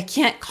 really? I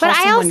can't call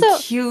someone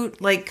cute.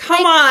 Like,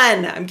 come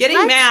on. I'm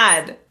getting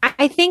mad.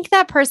 I think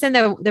that person,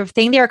 the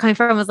thing they were coming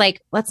from was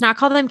like, let's not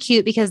call them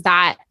cute because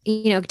that,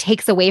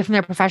 takes away from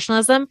their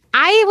professionalism.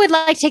 I would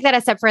like to take that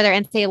a step further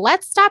and say,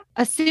 let's stop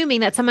assuming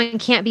that someone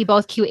can't be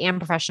both cute and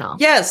professional.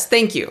 Yes,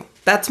 thank you.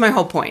 That's my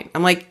whole point.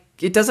 I'm like,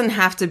 it doesn't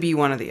have to be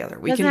one or the other.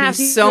 We can be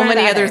so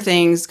many other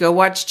things. Go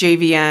watch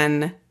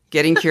JVN.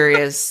 Getting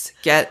Curious,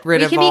 get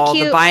rid of all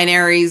the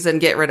binaries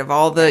and get rid of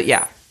all the,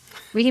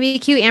 We can be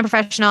cute and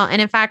professional.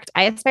 And in fact,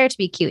 I aspire to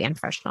be cute and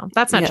professional.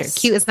 That's not true.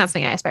 Cute is not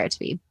something I aspire to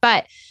be,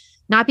 but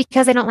not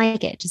because I don't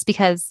like it, just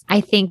because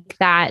I think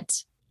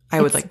that I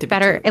would like to be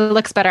better. cute. It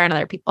looks better on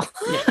other people.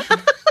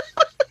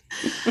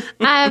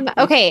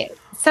 Okay.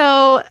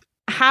 So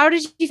how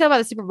did you feel about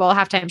the Super Bowl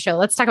halftime show?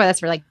 Let's talk about this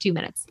for like 2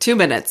 minutes. 2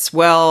 minutes.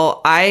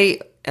 Well,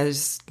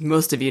 as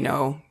most of you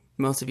know,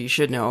 most of you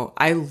should know,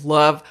 I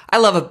love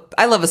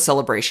a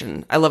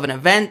celebration. I love an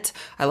event.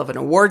 I love an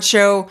award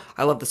show.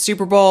 I love the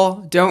Super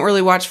Bowl. Don't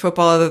really watch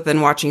football other than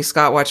watching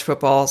Scott watch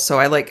football. So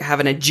I like have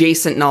an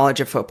adjacent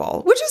knowledge of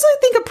football, which is, I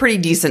think, a pretty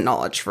decent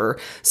knowledge for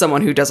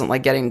someone who doesn't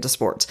like getting into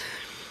sports.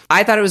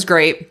 I thought it was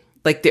great.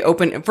 Like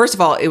first of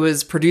all, it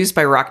was produced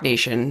by Rock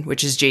Nation,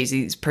 which is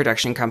Jay-Z's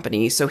production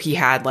company. So he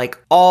had like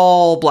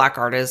all Black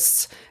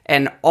artists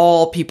and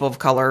all people of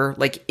color,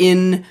 like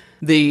in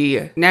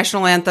the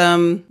national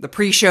anthem, the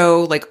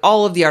pre-show, like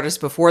all of the artists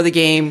before the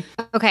game.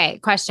 Okay,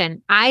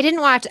 question. I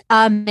didn't watch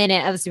a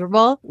minute of the Super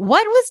Bowl.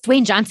 What was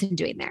Dwayne Johnson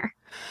doing there?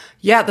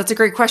 Yeah, that's a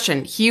great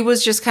question. He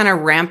was just kind of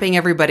ramping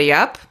everybody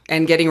up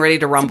and getting ready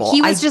to rumble. So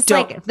he was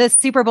like the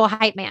Super Bowl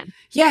hype man.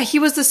 Yeah, he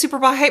was the Super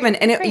Bowl hype man.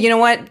 And you know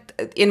what?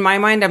 In my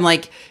mind, I'm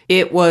like,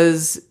 it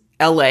was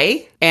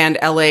LA, and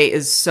LA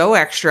is so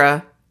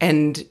extra.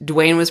 And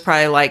Dwayne was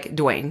probably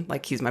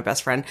like he's my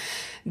best friend.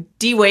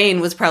 Dwayne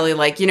was probably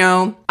like,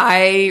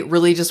 I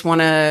really just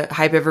want to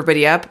hype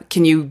everybody up.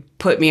 Can you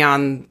put me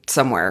on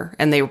somewhere?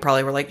 And they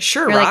probably were like,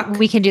 sure, Rock. Like,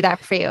 we can do that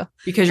for you.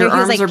 Because your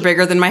arms are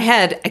bigger than my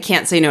head. I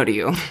can't say no to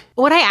you.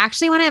 What I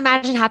actually want to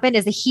imagine happened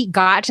is that he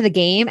got to the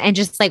game and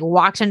just like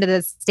walked into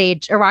the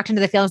stage or walked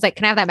into the field and was like,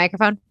 can I have that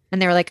microphone? And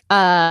they were like,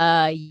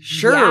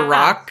 sure, yeah.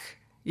 Rock.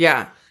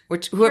 Yeah.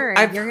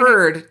 I've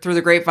heard through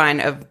the grapevine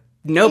of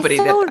nobody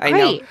that I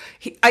know.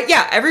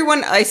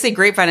 Everyone, I say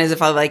grapevine as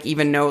if I like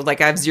even know, like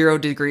I have 0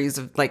 degrees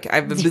of like, I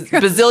have a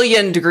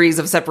bazillion degrees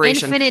of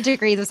separation. Infinite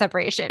degrees of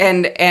separation.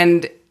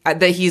 And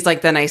that he's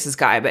like the nicest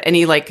guy, but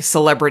any like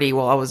celebrity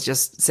will always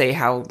just say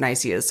how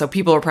nice he is. So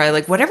people are probably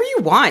like, whatever you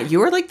want,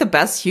 you are like the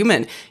best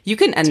human. You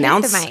can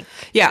announce. Take the mic.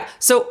 Yeah.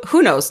 So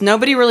who knows?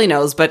 Nobody really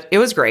knows, but it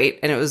was great.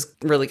 And it was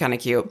really kind of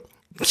cute.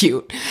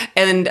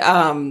 And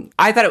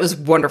I thought it was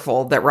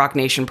wonderful that Rock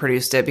Nation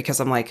produced it because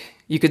I'm like,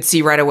 you could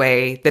see right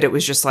away that it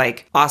was just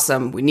like,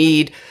 awesome. We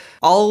need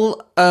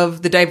all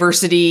of the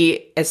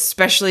diversity,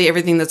 especially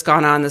everything that's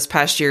gone on this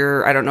past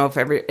year. I don't know if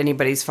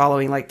anybody's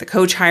following like the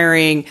coach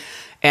hiring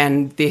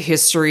and the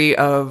history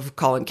of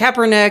Colin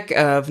Kaepernick,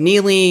 of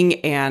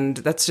kneeling. And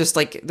that's just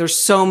like, there's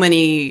so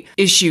many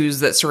issues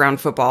that surround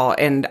football.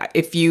 And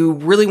if you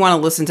really want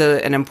to listen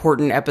to an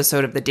important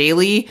episode of The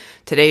Daily,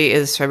 today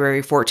is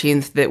February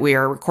 14th that we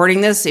are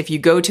recording this. If you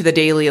go to The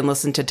Daily and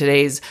listen to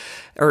today's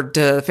or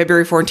the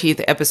February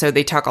 14th episode,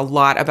 they talk a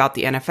lot about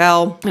the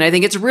NFL. And I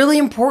think it's really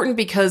important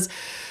because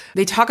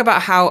they talk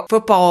about how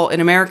football in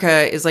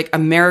America is like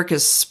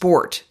America's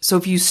sport. So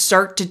if you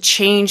start to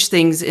change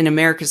things in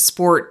America's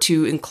sport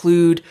to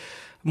include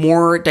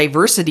more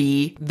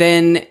diversity,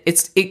 then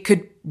it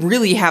could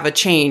really have a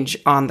change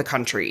on the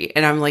country.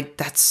 And I'm like,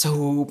 that's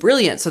so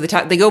brilliant. So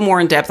they go more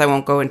in depth. I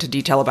won't go into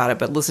detail about it,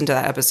 but listen to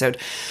that episode.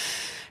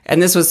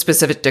 And this was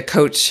specific to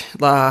coach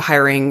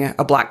hiring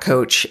a black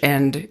coach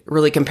and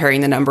really comparing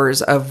the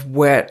numbers of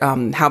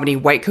how many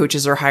white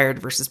coaches are hired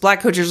versus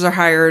black coaches are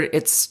hired.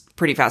 It's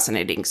pretty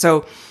fascinating.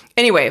 So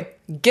anyway,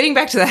 getting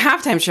back to the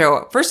halftime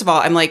show, first of all,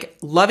 I'm like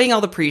loving all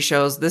the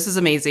pre-shows. This is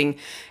amazing.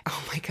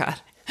 Oh my God.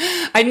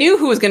 I knew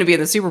who was going to be in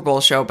the Super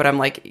Bowl show, but I'm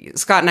like,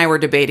 Scott and I were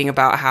debating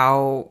about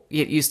how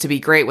it used to be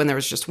great when there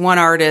was just one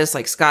artist.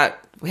 Like Scott,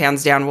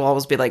 hands down, will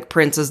always be like,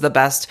 Prince is the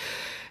best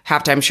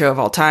halftime show of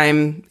all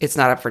time. It's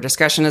not up for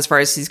discussion as far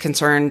as he's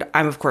concerned.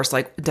 I'm, of course,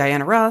 like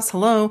Diana Ross,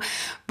 hello.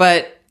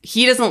 But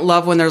he doesn't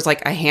love when there's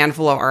like a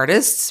handful of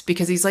artists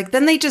because he's like,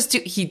 then they just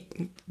do,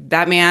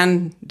 that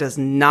man does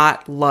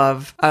not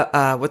love,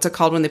 what's it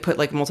called when they put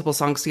like multiple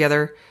songs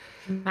together?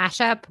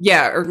 Mashup?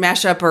 Yeah, or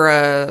mashup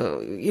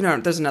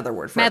or there's another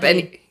word for medley. it.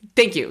 And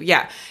thank you.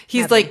 Yeah.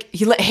 He's medley. Like,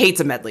 he hates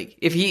a medley.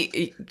 If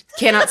he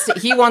cannot,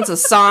 he wants a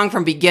song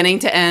from beginning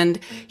to end.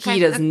 He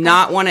does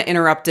not want it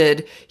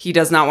interrupted. He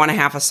does not want a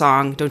half a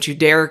song. Don't you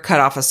dare cut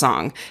off a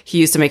song. He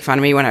used to make fun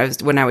of me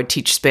when I would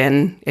teach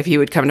spin. If he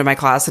would come to my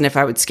class and if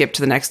I would skip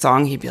to the next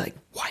song, he'd be like,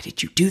 why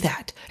did you do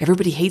that?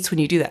 Everybody hates when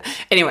you do that.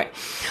 Anyway,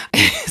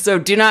 so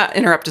do not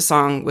interrupt a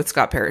song with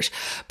Scott Parrish.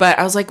 But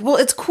I was like, well,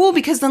 it's cool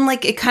because then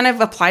like it kind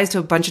of applies to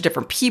a bunch of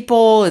different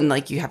people and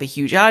like you have a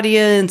huge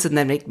audience and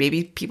then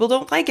maybe people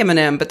don't like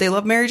Eminem, but they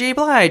love Mary J.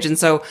 Blige. And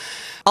so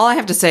all I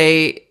have to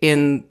say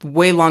in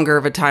way longer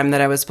of a time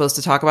that I was supposed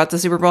to talk about the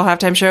Super Bowl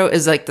halftime show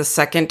is like the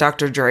second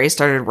Dr. Dre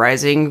started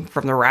rising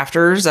from the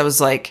rafters, I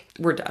was like,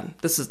 we're done.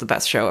 This is the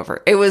best show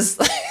ever. It was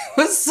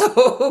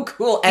so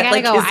cool. I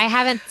gotta go. I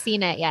haven't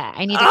seen it yet.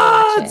 I need to go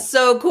watch it. It's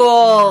so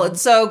cool.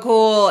 It's so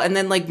cool. And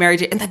then like Mary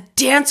J. And the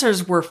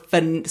dancers were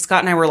fun.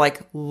 Scott and I were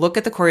like, look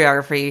at the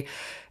choreography.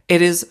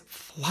 It is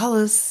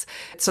flawless.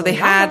 So they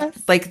had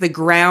like the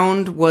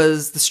ground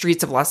was the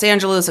streets of Los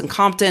Angeles and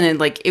Compton. And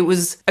like it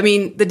was, I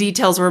mean, the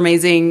details were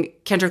amazing.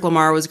 Kendrick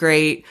Lamar was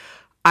great.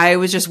 I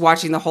was just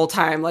watching the whole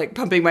time, like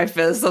pumping my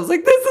fists. I was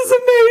like, this is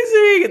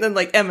amazing. And then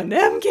like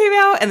Eminem came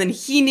out and then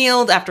he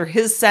kneeled after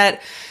his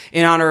set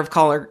in honor of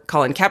Colin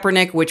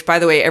Kaepernick, which by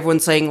the way,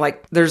 everyone's saying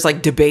like, there's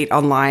like debate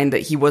online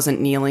that he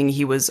wasn't kneeling.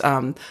 He was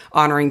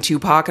honoring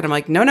Tupac. And I'm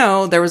like,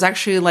 no, there was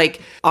actually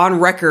like on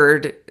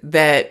record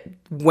that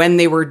when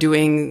they were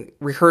doing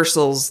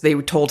rehearsals, they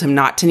told him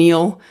not to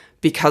kneel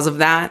because of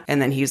that. And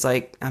then he's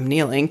like, I'm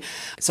kneeling.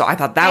 So I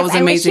thought that was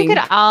amazing. I wish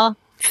you could all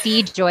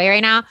see Joy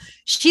right now.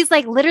 She's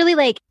like literally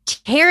like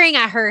tearing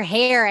at her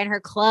hair and her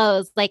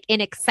clothes, like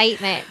in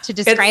excitement to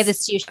describe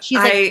this to you. She's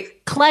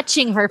like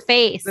clutching her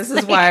face. This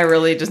is why I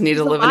really just need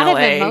to live in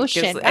LA.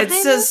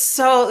 It's just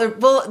so,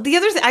 well, the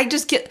other thing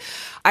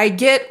I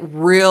get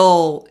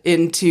real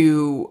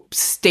into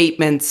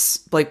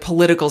statements, like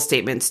political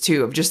statements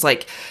too, of just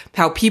like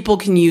how people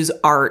can use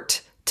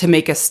art to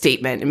make a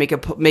statement and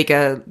make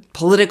a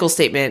political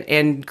statement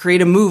and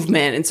create a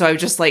movement. And so I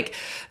was just like,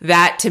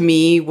 that to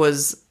me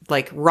was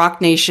like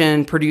Rock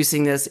Nation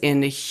producing this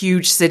in a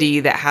huge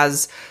city that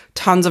has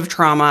tons of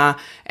trauma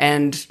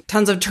and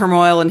tons of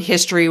turmoil and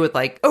history with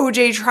like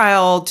OJ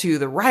trial to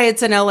the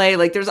riots in LA.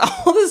 Like there's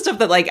all this stuff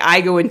that like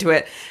I go into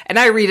it and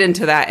I read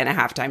into that in a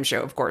halftime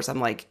show. Of course, I'm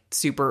like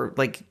super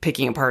like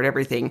picking apart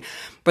everything.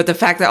 But the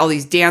fact that all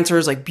these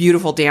dancers, like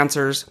beautiful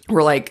dancers,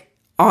 were like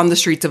on the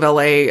streets of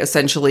LA,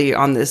 essentially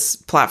on this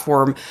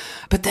platform.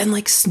 But then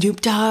like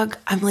Snoop Dogg,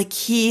 I'm like,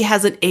 he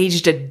hasn't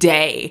aged a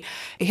day.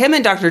 Him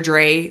and Dr.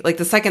 Dre, like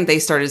the second they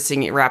started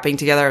singing, rapping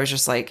together, I was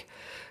just like,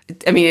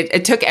 I mean,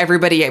 it took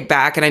everybody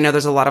back. And I know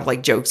there's a lot of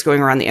like jokes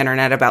going around the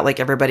internet about like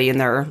everybody in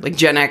their like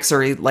Gen X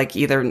or like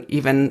either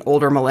even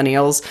older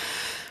millennials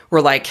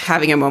were like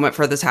having a moment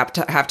for this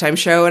halftime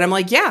show. And I'm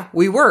like, yeah,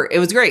 we were. It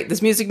was great.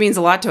 This music means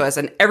a lot to us.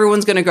 And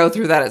everyone's going to go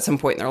through that at some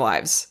point in their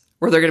lives,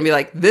 where they're going to be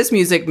like, this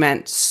music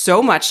meant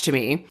so much to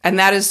me. And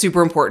that is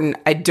super important.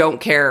 I don't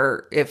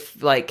care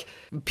if like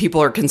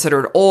people are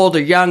considered old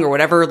or young or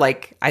whatever.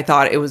 Like I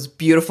thought it was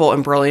beautiful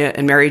and brilliant.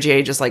 And Mary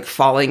J just like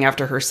falling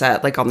after her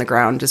set, like on the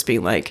ground, just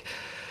being like,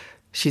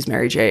 she's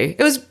Mary J.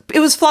 It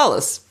was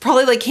flawless.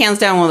 Probably like hands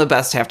down one of the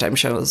best halftime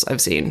shows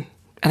I've seen.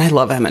 And I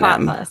love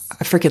Eminem. Flawless.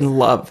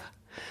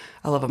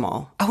 I love them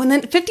all. Oh, and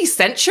then 50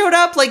 Cent showed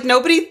up. Like,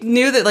 nobody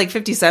knew that, like,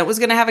 50 Cent was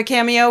going to have a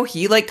cameo.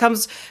 He, like,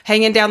 comes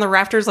hanging down the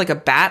rafters like a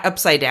bat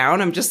upside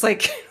down. I'm just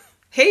like,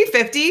 hey,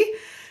 50. It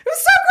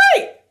was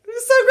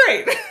so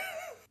great.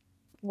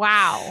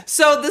 Wow.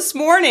 So this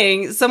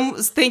morning,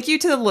 thank you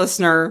to the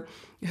listener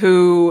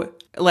who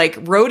like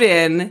wrote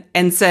in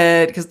and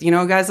said, because you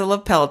know, guys, I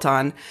love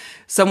Peloton.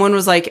 Someone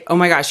was like, oh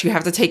my gosh, you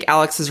have to take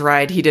Alex's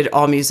ride. He did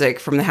all music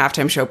from the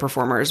halftime show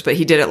performers, but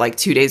he did it like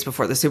 2 days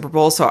before the Super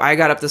Bowl. So I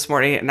got up this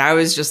morning and I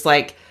was just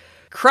like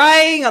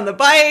crying on the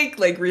bike,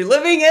 like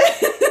reliving it.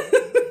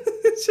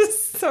 It's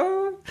just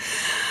so,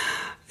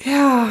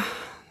 yeah.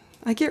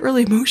 I get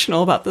really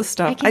emotional about this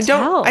stuff. I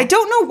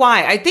don't know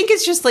why. I think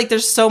it's just like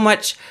there's so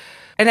much,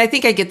 and I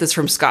think I get this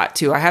from Scott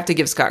too. I have to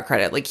give Scott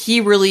credit. Like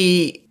he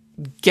really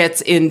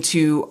gets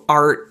into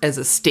art as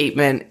a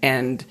statement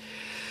and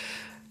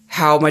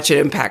how much it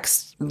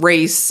impacts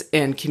race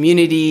and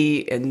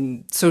community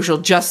and social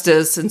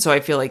justice. And so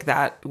I feel like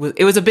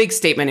it was a big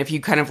statement if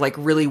you kind of like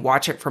really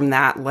watch it from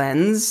that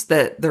lens,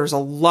 that there's a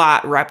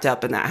lot wrapped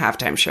up in that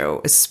halftime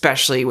show,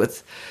 especially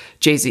with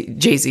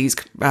Jay-Z's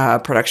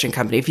production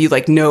company. If you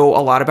like know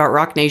a lot about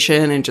Rock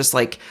Nation and just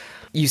like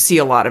you see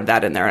a lot of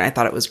that in there, and I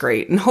thought it was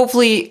great. And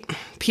hopefully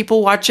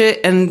people watch it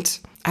and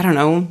I don't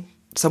know,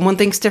 someone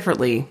thinks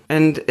differently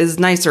and is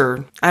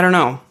nicer. I don't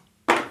know.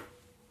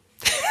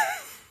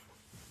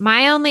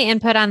 My only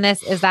input on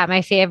this is that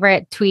my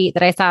favorite tweet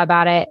that I saw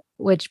about it,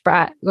 which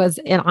was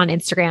on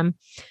Instagram,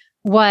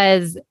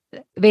 was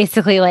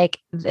basically like,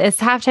 this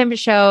halftime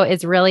show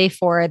is really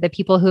for the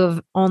people who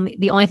have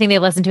the only thing they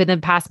listened to in the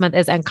past month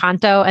is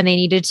Encanto, and they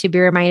needed to be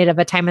reminded of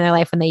a time in their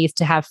life when they used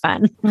to have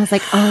fun. And I was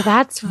like, oh,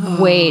 that's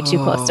way too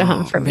close to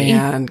home for me.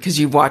 Man, because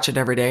you watch it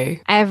every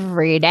day.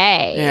 Every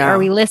day. Yeah. Or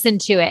we listen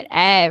to it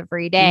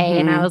every day.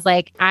 Mm-hmm. And I was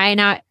like,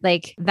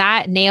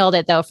 that nailed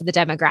it though for the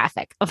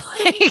demographic of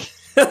like,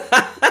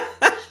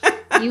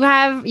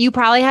 you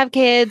probably have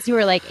kids who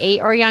are like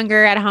 8 or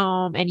younger at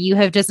home, and you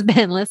have just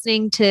been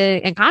listening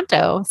to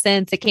Encanto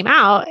since it came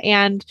out.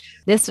 And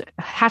this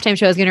halftime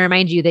show is going to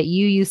remind you that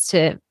you used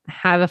to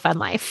have a fun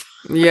life.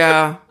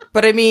 Yeah.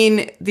 But I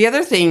mean, the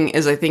other thing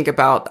is I think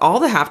about all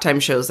the halftime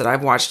shows that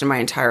I've watched in my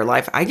entire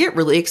life, I get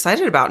really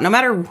excited about, no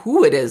matter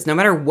who it is, no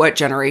matter what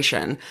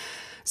generation.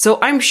 So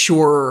I'm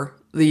sure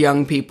the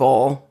young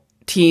people,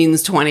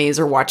 teens, 20s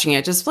are watching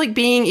it, just like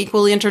being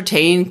equally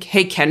entertained.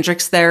 Hey,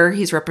 Kendrick's there.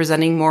 He's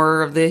representing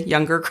more of the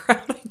younger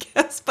crowd, I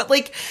guess. But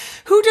like,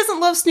 who doesn't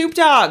love Snoop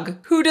Dogg?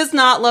 Who does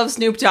not love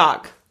Snoop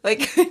Dogg?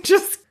 Like,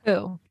 just...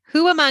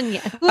 Who among you?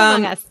 Who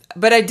among us?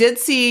 But I did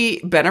see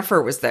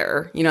Bennifer was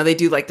there. You know, they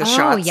do like the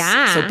shots.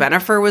 Yeah. So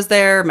Bennifer was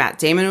there. Matt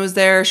Damon was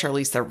there.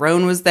 Charlize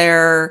Theron was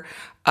there.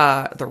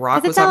 The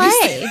Rock was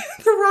obviously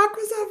The Rock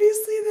was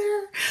obviously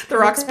there. The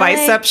Rock's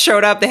biceps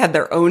showed up. They had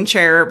their own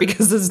chair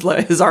because his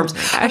arms.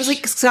 I was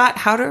like, Scott,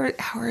 how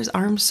are his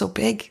arms so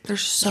big? They're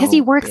so because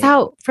he works big.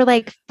 out for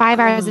like 5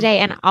 hours a day,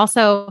 and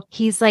also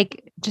he's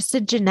like just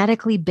a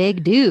genetically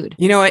big dude.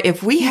 You know what?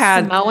 If we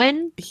had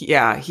Samoan,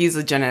 yeah, he's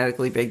a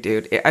genetically big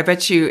dude. I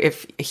bet you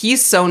if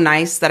he's so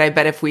nice that I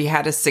bet if we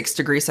had a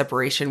 6-degree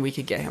separation, we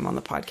could get him on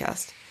the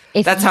podcast.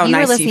 That's how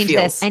nice he feels. To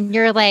this and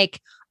you're like,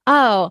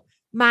 oh,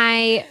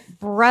 my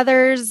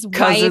brother's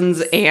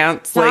cousin's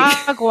aunt's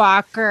dog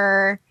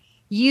walker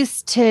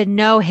used to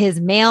know his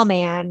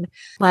mailman.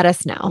 Let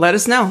us know. Let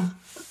us know.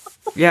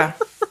 Yeah.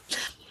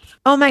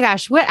 Oh my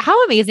gosh.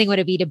 How amazing would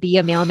it be to be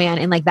a mailman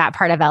in like that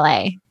part of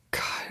LA?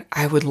 God,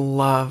 I would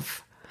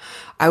love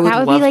that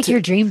would be like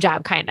your dream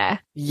job, kind of.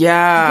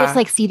 Yeah. You just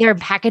like see their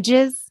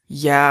packages.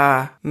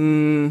 Yeah.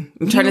 I'm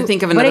trying to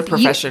think of another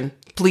profession.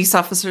 Police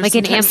officers. Like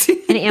an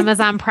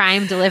Amazon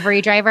Prime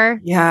delivery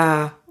driver.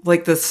 Yeah.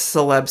 Like the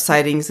celeb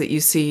sightings that you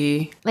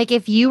see. Like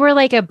if you were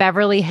like a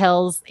Beverly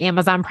Hills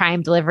Amazon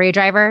Prime delivery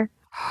driver.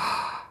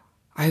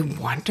 I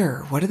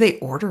wonder, what are they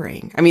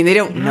ordering? I mean, they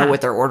don't know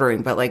what they're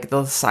ordering, but like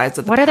the size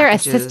of the What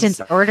packages. are their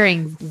assistants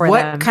ordering for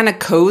what them? Kind of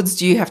codes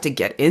do you have to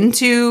get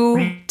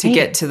into to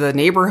get to the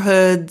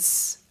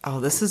neighborhoods?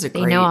 Oh, this is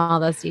They know all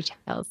those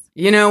details.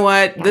 You know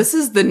what? Yeah. This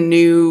is the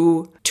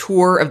new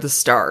tour of the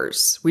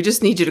stars. We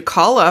just need you to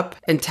call up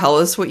and tell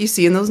us what you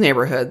see in those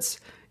neighborhoods.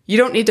 You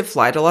don't need to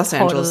fly to Los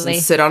Angeles and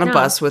sit on a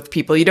bus with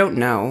people you don't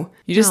know.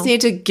 You just need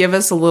to give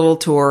us a little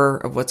tour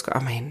of what's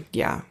going on. I mean,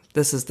 yeah,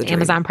 this is the dream.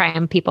 Amazon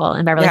Prime people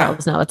in Beverly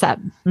Hills know what's up.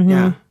 Mm-hmm.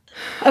 Yeah.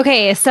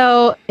 Okay,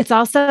 so it's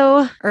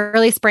also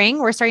early spring.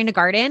 We're starting to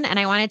garden, and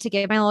I wanted to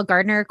give my little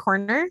gardener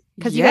corner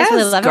because you guys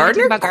really love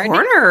gardener about gardening.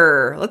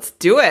 Corner. Let's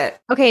do it.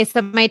 Okay,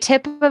 so my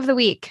tip of the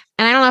week,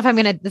 and I don't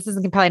know if this is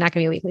probably not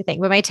going to be a weekly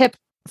thing, but my tip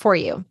for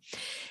you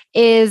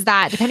is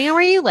that depending on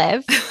where you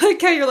live.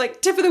 Okay, you're like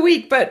tip of the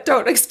week, but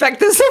don't expect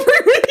this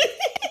every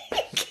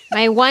week.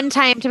 My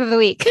one-time tip of the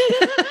week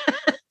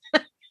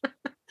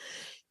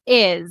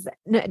is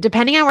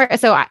depending on where.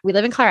 So we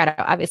live in Colorado.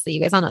 Obviously,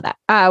 you guys all know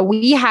that.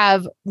 We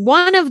have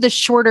one of the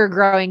shorter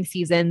growing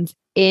seasons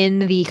in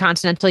the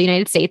continental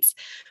United States.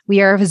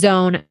 We are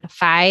zone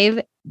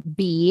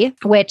 5B,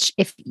 which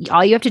if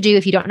all you have to do,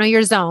 if you don't know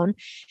your zone,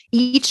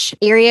 each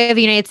area of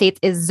the United States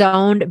is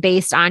zoned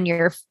based on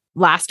your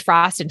last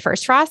frost and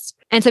first frost.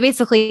 And so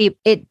basically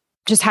it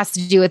just has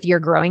to do with your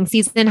growing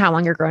season, how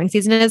long your growing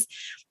season is.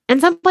 And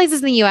some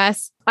places in the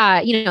US,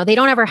 they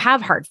don't ever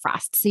have hard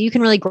frost. So you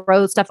can really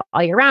grow stuff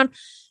all year round.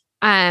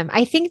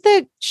 I think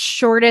the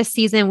shortest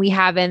season we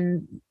have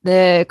in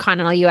the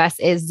continental US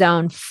is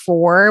zone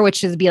 4,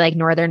 which is be like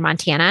northern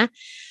Montana.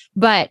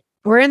 But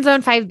we're in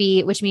zone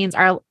 5B, which means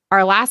our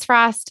last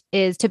frost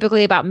is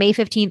typically about May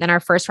 15th and our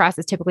first frost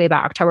is typically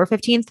about October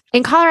 15th.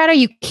 In Colorado,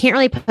 you can't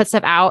really put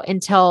stuff out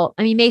until,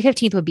 I mean, May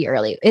 15th would be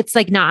early. It's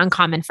like not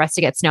uncommon for us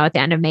to get snow at the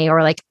end of May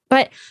or like,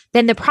 but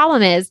then the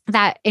problem is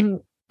that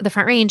in the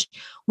Front Range,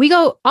 we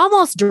go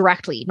almost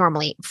directly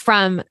normally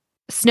from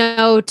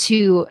snow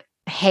to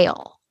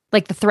hail.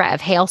 Like the threat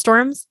of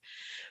hailstorms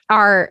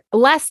are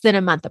less than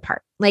a month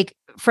apart. Like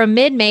from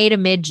mid-May to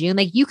mid-June,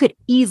 like you could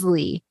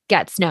easily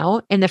get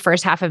snow in the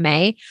first half of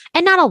May,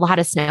 and not a lot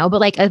of snow,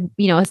 but like a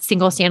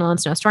single standalone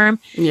snowstorm.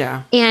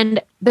 Yeah.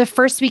 And the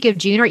first week of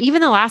June, or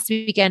even the last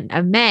weekend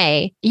of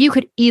May, you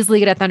could easily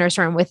get a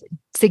thunderstorm with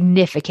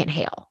significant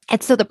hail.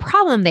 And so the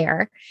problem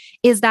there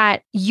is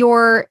that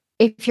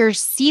if your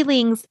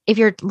seedlings, if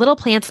your little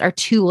plants are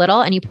too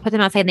little and you put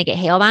them outside and they get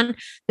hailed on,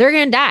 they're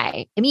going to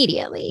die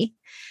immediately.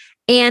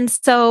 And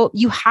so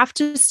you have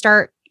to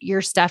start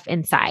your stuff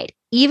inside,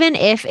 even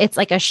if it's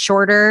like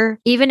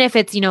even if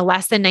it's,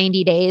 less than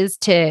 90 days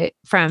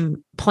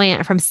from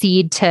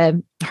seed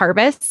to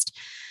harvest.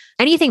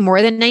 Anything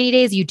more than 90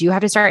 days, you do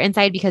have to start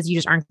inside because you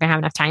just aren't going to have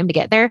enough time to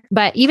get there.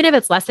 But even if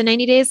it's less than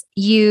 90 days,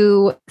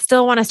 you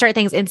still want to start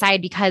things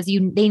inside because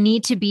they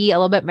need to be a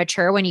little bit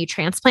mature when you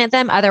transplant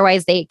them.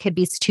 Otherwise, they could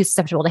be too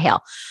susceptible to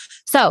hail.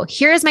 So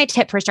here's my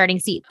tip for starting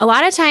seed. A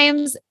lot of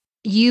times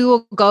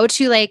you go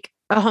to like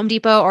a Home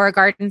Depot or a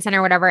garden center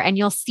or whatever, and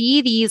you'll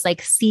see these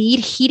like seed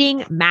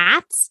heating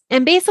mats.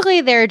 And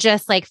basically they're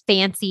just like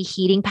fancy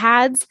heating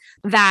pads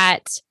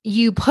that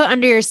you put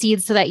under your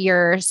seeds so that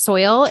your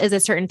soil is a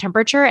certain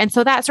temperature. And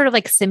so that sort of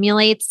like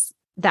simulates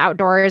the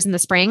outdoors in the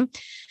spring.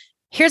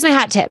 Here's my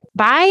hot tip.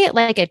 Buy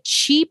like a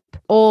cheap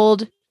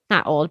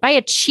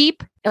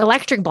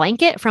electric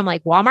blanket from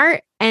like Walmart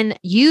and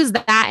use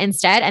that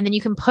instead. And then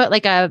you can put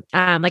like a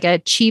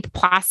cheap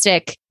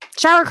plastic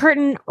shower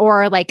curtain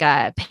or like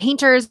a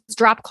painter's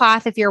drop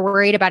cloth if you're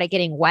worried about it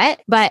getting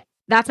wet. But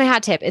that's my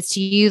hot tip, is to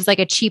use like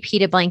a cheap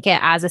heated blanket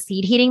as a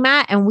seed heating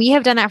mat. And we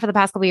have done that for the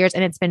past couple of years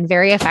and it's been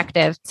very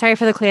effective. Sorry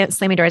for the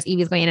slamming doors.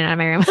 Evie's going in and out of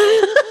my room.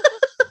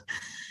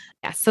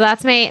 Yeah. So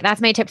that's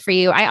my tip for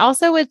you. I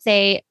also would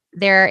say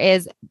there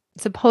is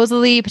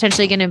supposedly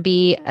potentially going to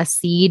be a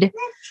seed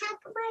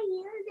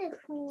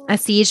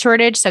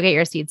shortage. So get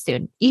your seeds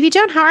soon. Evie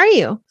Joan, how are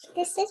you?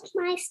 This is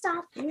my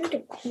soft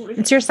unicorn.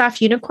 It's your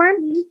soft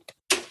unicorn?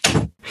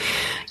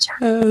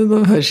 I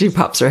love how she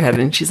pops her head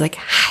and she's like,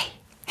 hi.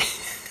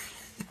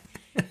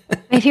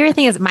 My favorite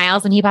thing is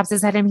Miles, when he pops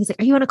his head in, he's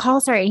like, are you on a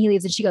call? Sorry. And he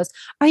leaves and she goes,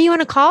 are you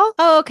on a call?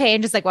 Oh, okay.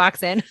 And just like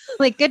walks in.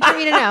 Like, good for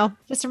me to know,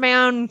 just for my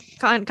own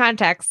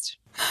context.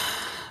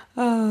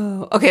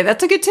 Oh, okay.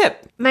 That's a good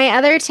tip. My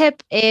other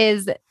tip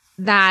is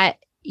that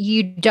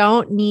you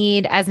don't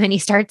need as many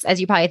starts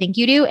as you probably think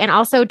you do. And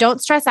also don't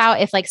stress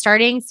out if like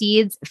starting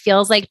seeds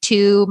feels like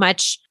too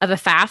much of a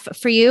faff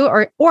for you,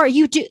 or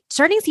you do.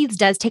 Starting seeds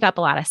does take up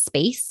a lot of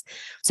space.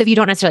 So if you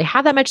don't necessarily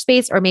have that much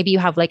space, or maybe you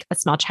have like a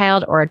small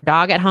child or a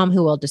dog at home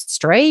who will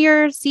destroy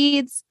your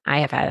seeds.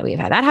 We've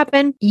had that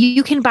happen.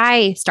 You can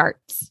buy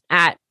starts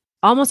at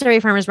almost every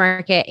farmer's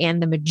market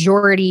and the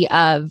majority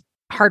of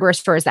hardware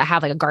stores that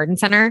have like a garden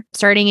center.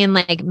 Starting in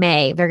like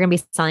May, they're going to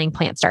be selling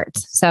plant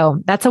starts.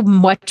 So that's a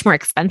much more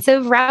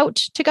expensive route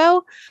to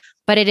go,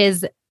 but it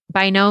is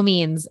by no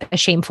means a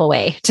shameful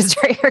way to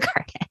start your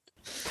garden.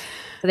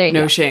 So there you go.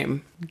 No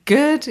shame.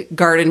 Good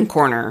garden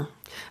corner.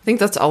 I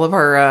think that's all of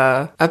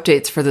our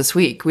updates for this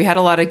week. We had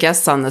a lot of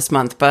guests on this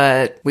month,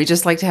 but we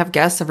just like to have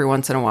guests every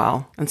once in a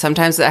while. And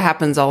sometimes that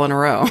happens all in a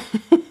row.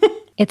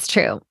 It's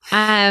true.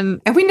 And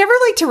we never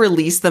like to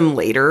release them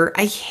later.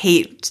 I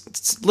hate,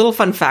 little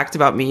fun fact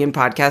about me and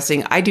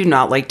podcasting, I do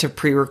not like to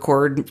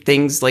pre-record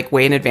things like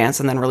way in advance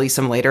and then release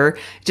them later.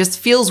 It just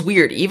feels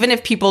weird, even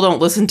if people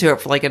don't listen to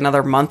it for like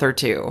another month or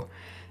two.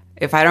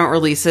 If I don't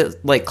release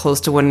it like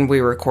close to when we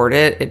record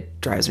it, it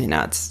drives me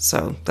nuts.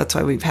 So that's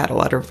why we've had a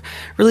lot of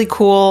really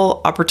cool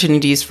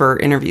opportunities for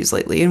interviews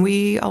lately, and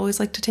we always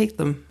like to take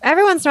them.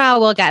 Every once in a while,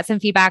 we'll get some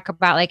feedback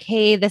about like,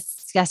 hey,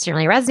 this guest didn't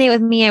really resonate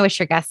with me. I wish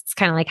your guests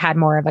kind of like had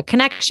more of a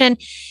connection.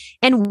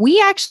 And we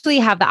actually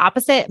have the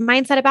opposite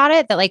mindset about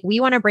it, that like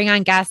we want to bring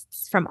on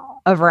guests from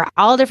over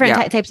all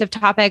different types of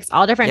topics,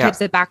 all different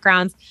types of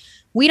backgrounds.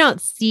 We don't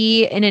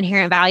see an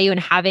inherent value in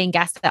having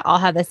guests that all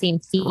have the same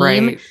theme.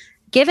 Right.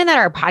 Given that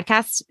our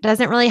podcast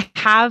doesn't really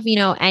have,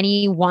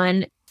 any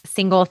one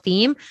single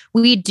theme,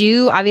 we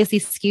do obviously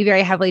skew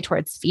very heavily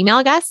towards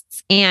female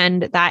guests.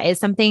 And that is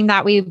something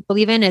that we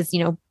believe in is,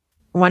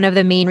 one of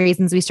the main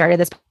reasons we started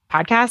this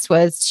podcast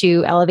was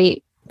to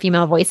elevate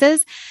female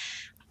voices.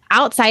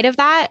 Outside of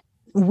that,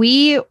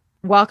 we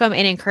welcome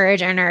and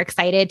encourage and are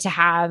excited to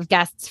have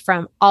guests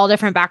from all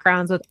different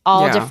backgrounds with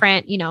all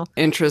different,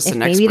 interests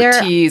and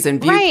expertise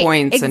and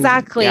viewpoints. Right,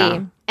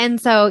 exactly. And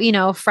so,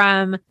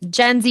 from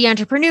Gen Z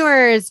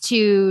entrepreneurs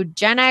to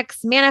Gen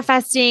X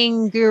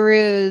manifesting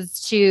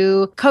gurus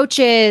to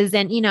coaches.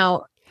 And,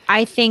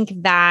 I think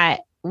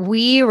that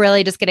we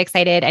really just get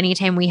excited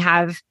anytime we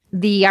have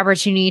the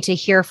opportunity to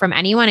hear from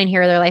anyone and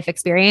hear their life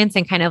experience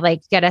and kind of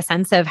like get a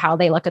sense of how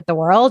they look at the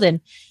world.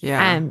 And,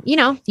 you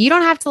know, you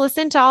don't have to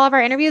listen to all of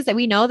our interviews. That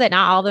we know that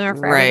not all of them are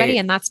for everybody,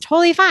 and that's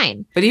totally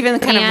fine. But even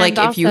kind of like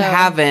if you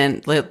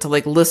haven't, to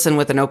like listen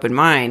with an open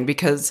mind,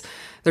 because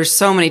there's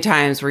so many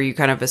times where you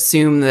kind of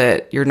assume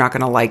that you're not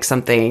going to like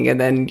something,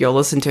 and then you'll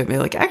listen to it and be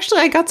like,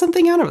 actually, I got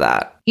something out of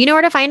that. You know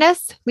where to find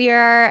us. We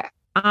are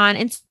on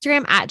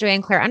Instagram at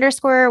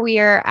joyandclaire_. We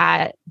are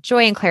at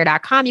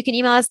joyandclaire.com. You can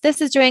email us. This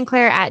is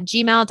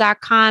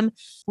joyandclaire@gmail.com.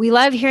 We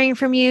love hearing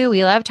from you.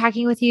 We love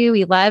talking with you.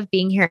 We love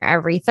being here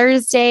every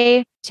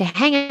Thursday to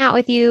hang out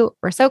with you.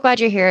 We're so glad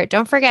you're here.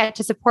 Don't forget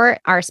to support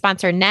our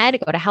sponsor,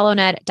 Ned. Go to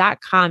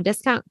helloned.com,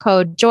 discount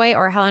code JOY,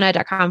 or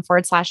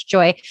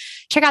helloned.com/joy.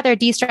 Check out their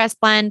de-stress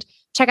blend.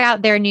 Check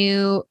out their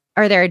new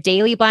or their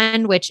daily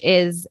blend, which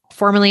is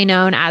formerly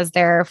known as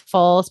their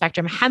full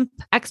spectrum hemp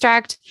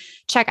extract.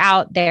 Check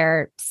out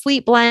their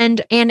sleep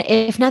blend. And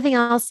if nothing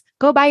else,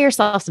 go buy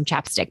yourself some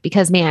chapstick,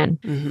 because man,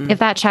 if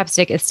that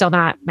chapstick is still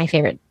not my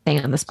favorite thing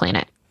on this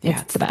planet,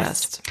 it's the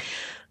best.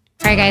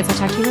 All right, guys, we'll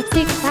talk to you next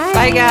week. Bye.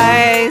 Bye,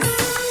 guys.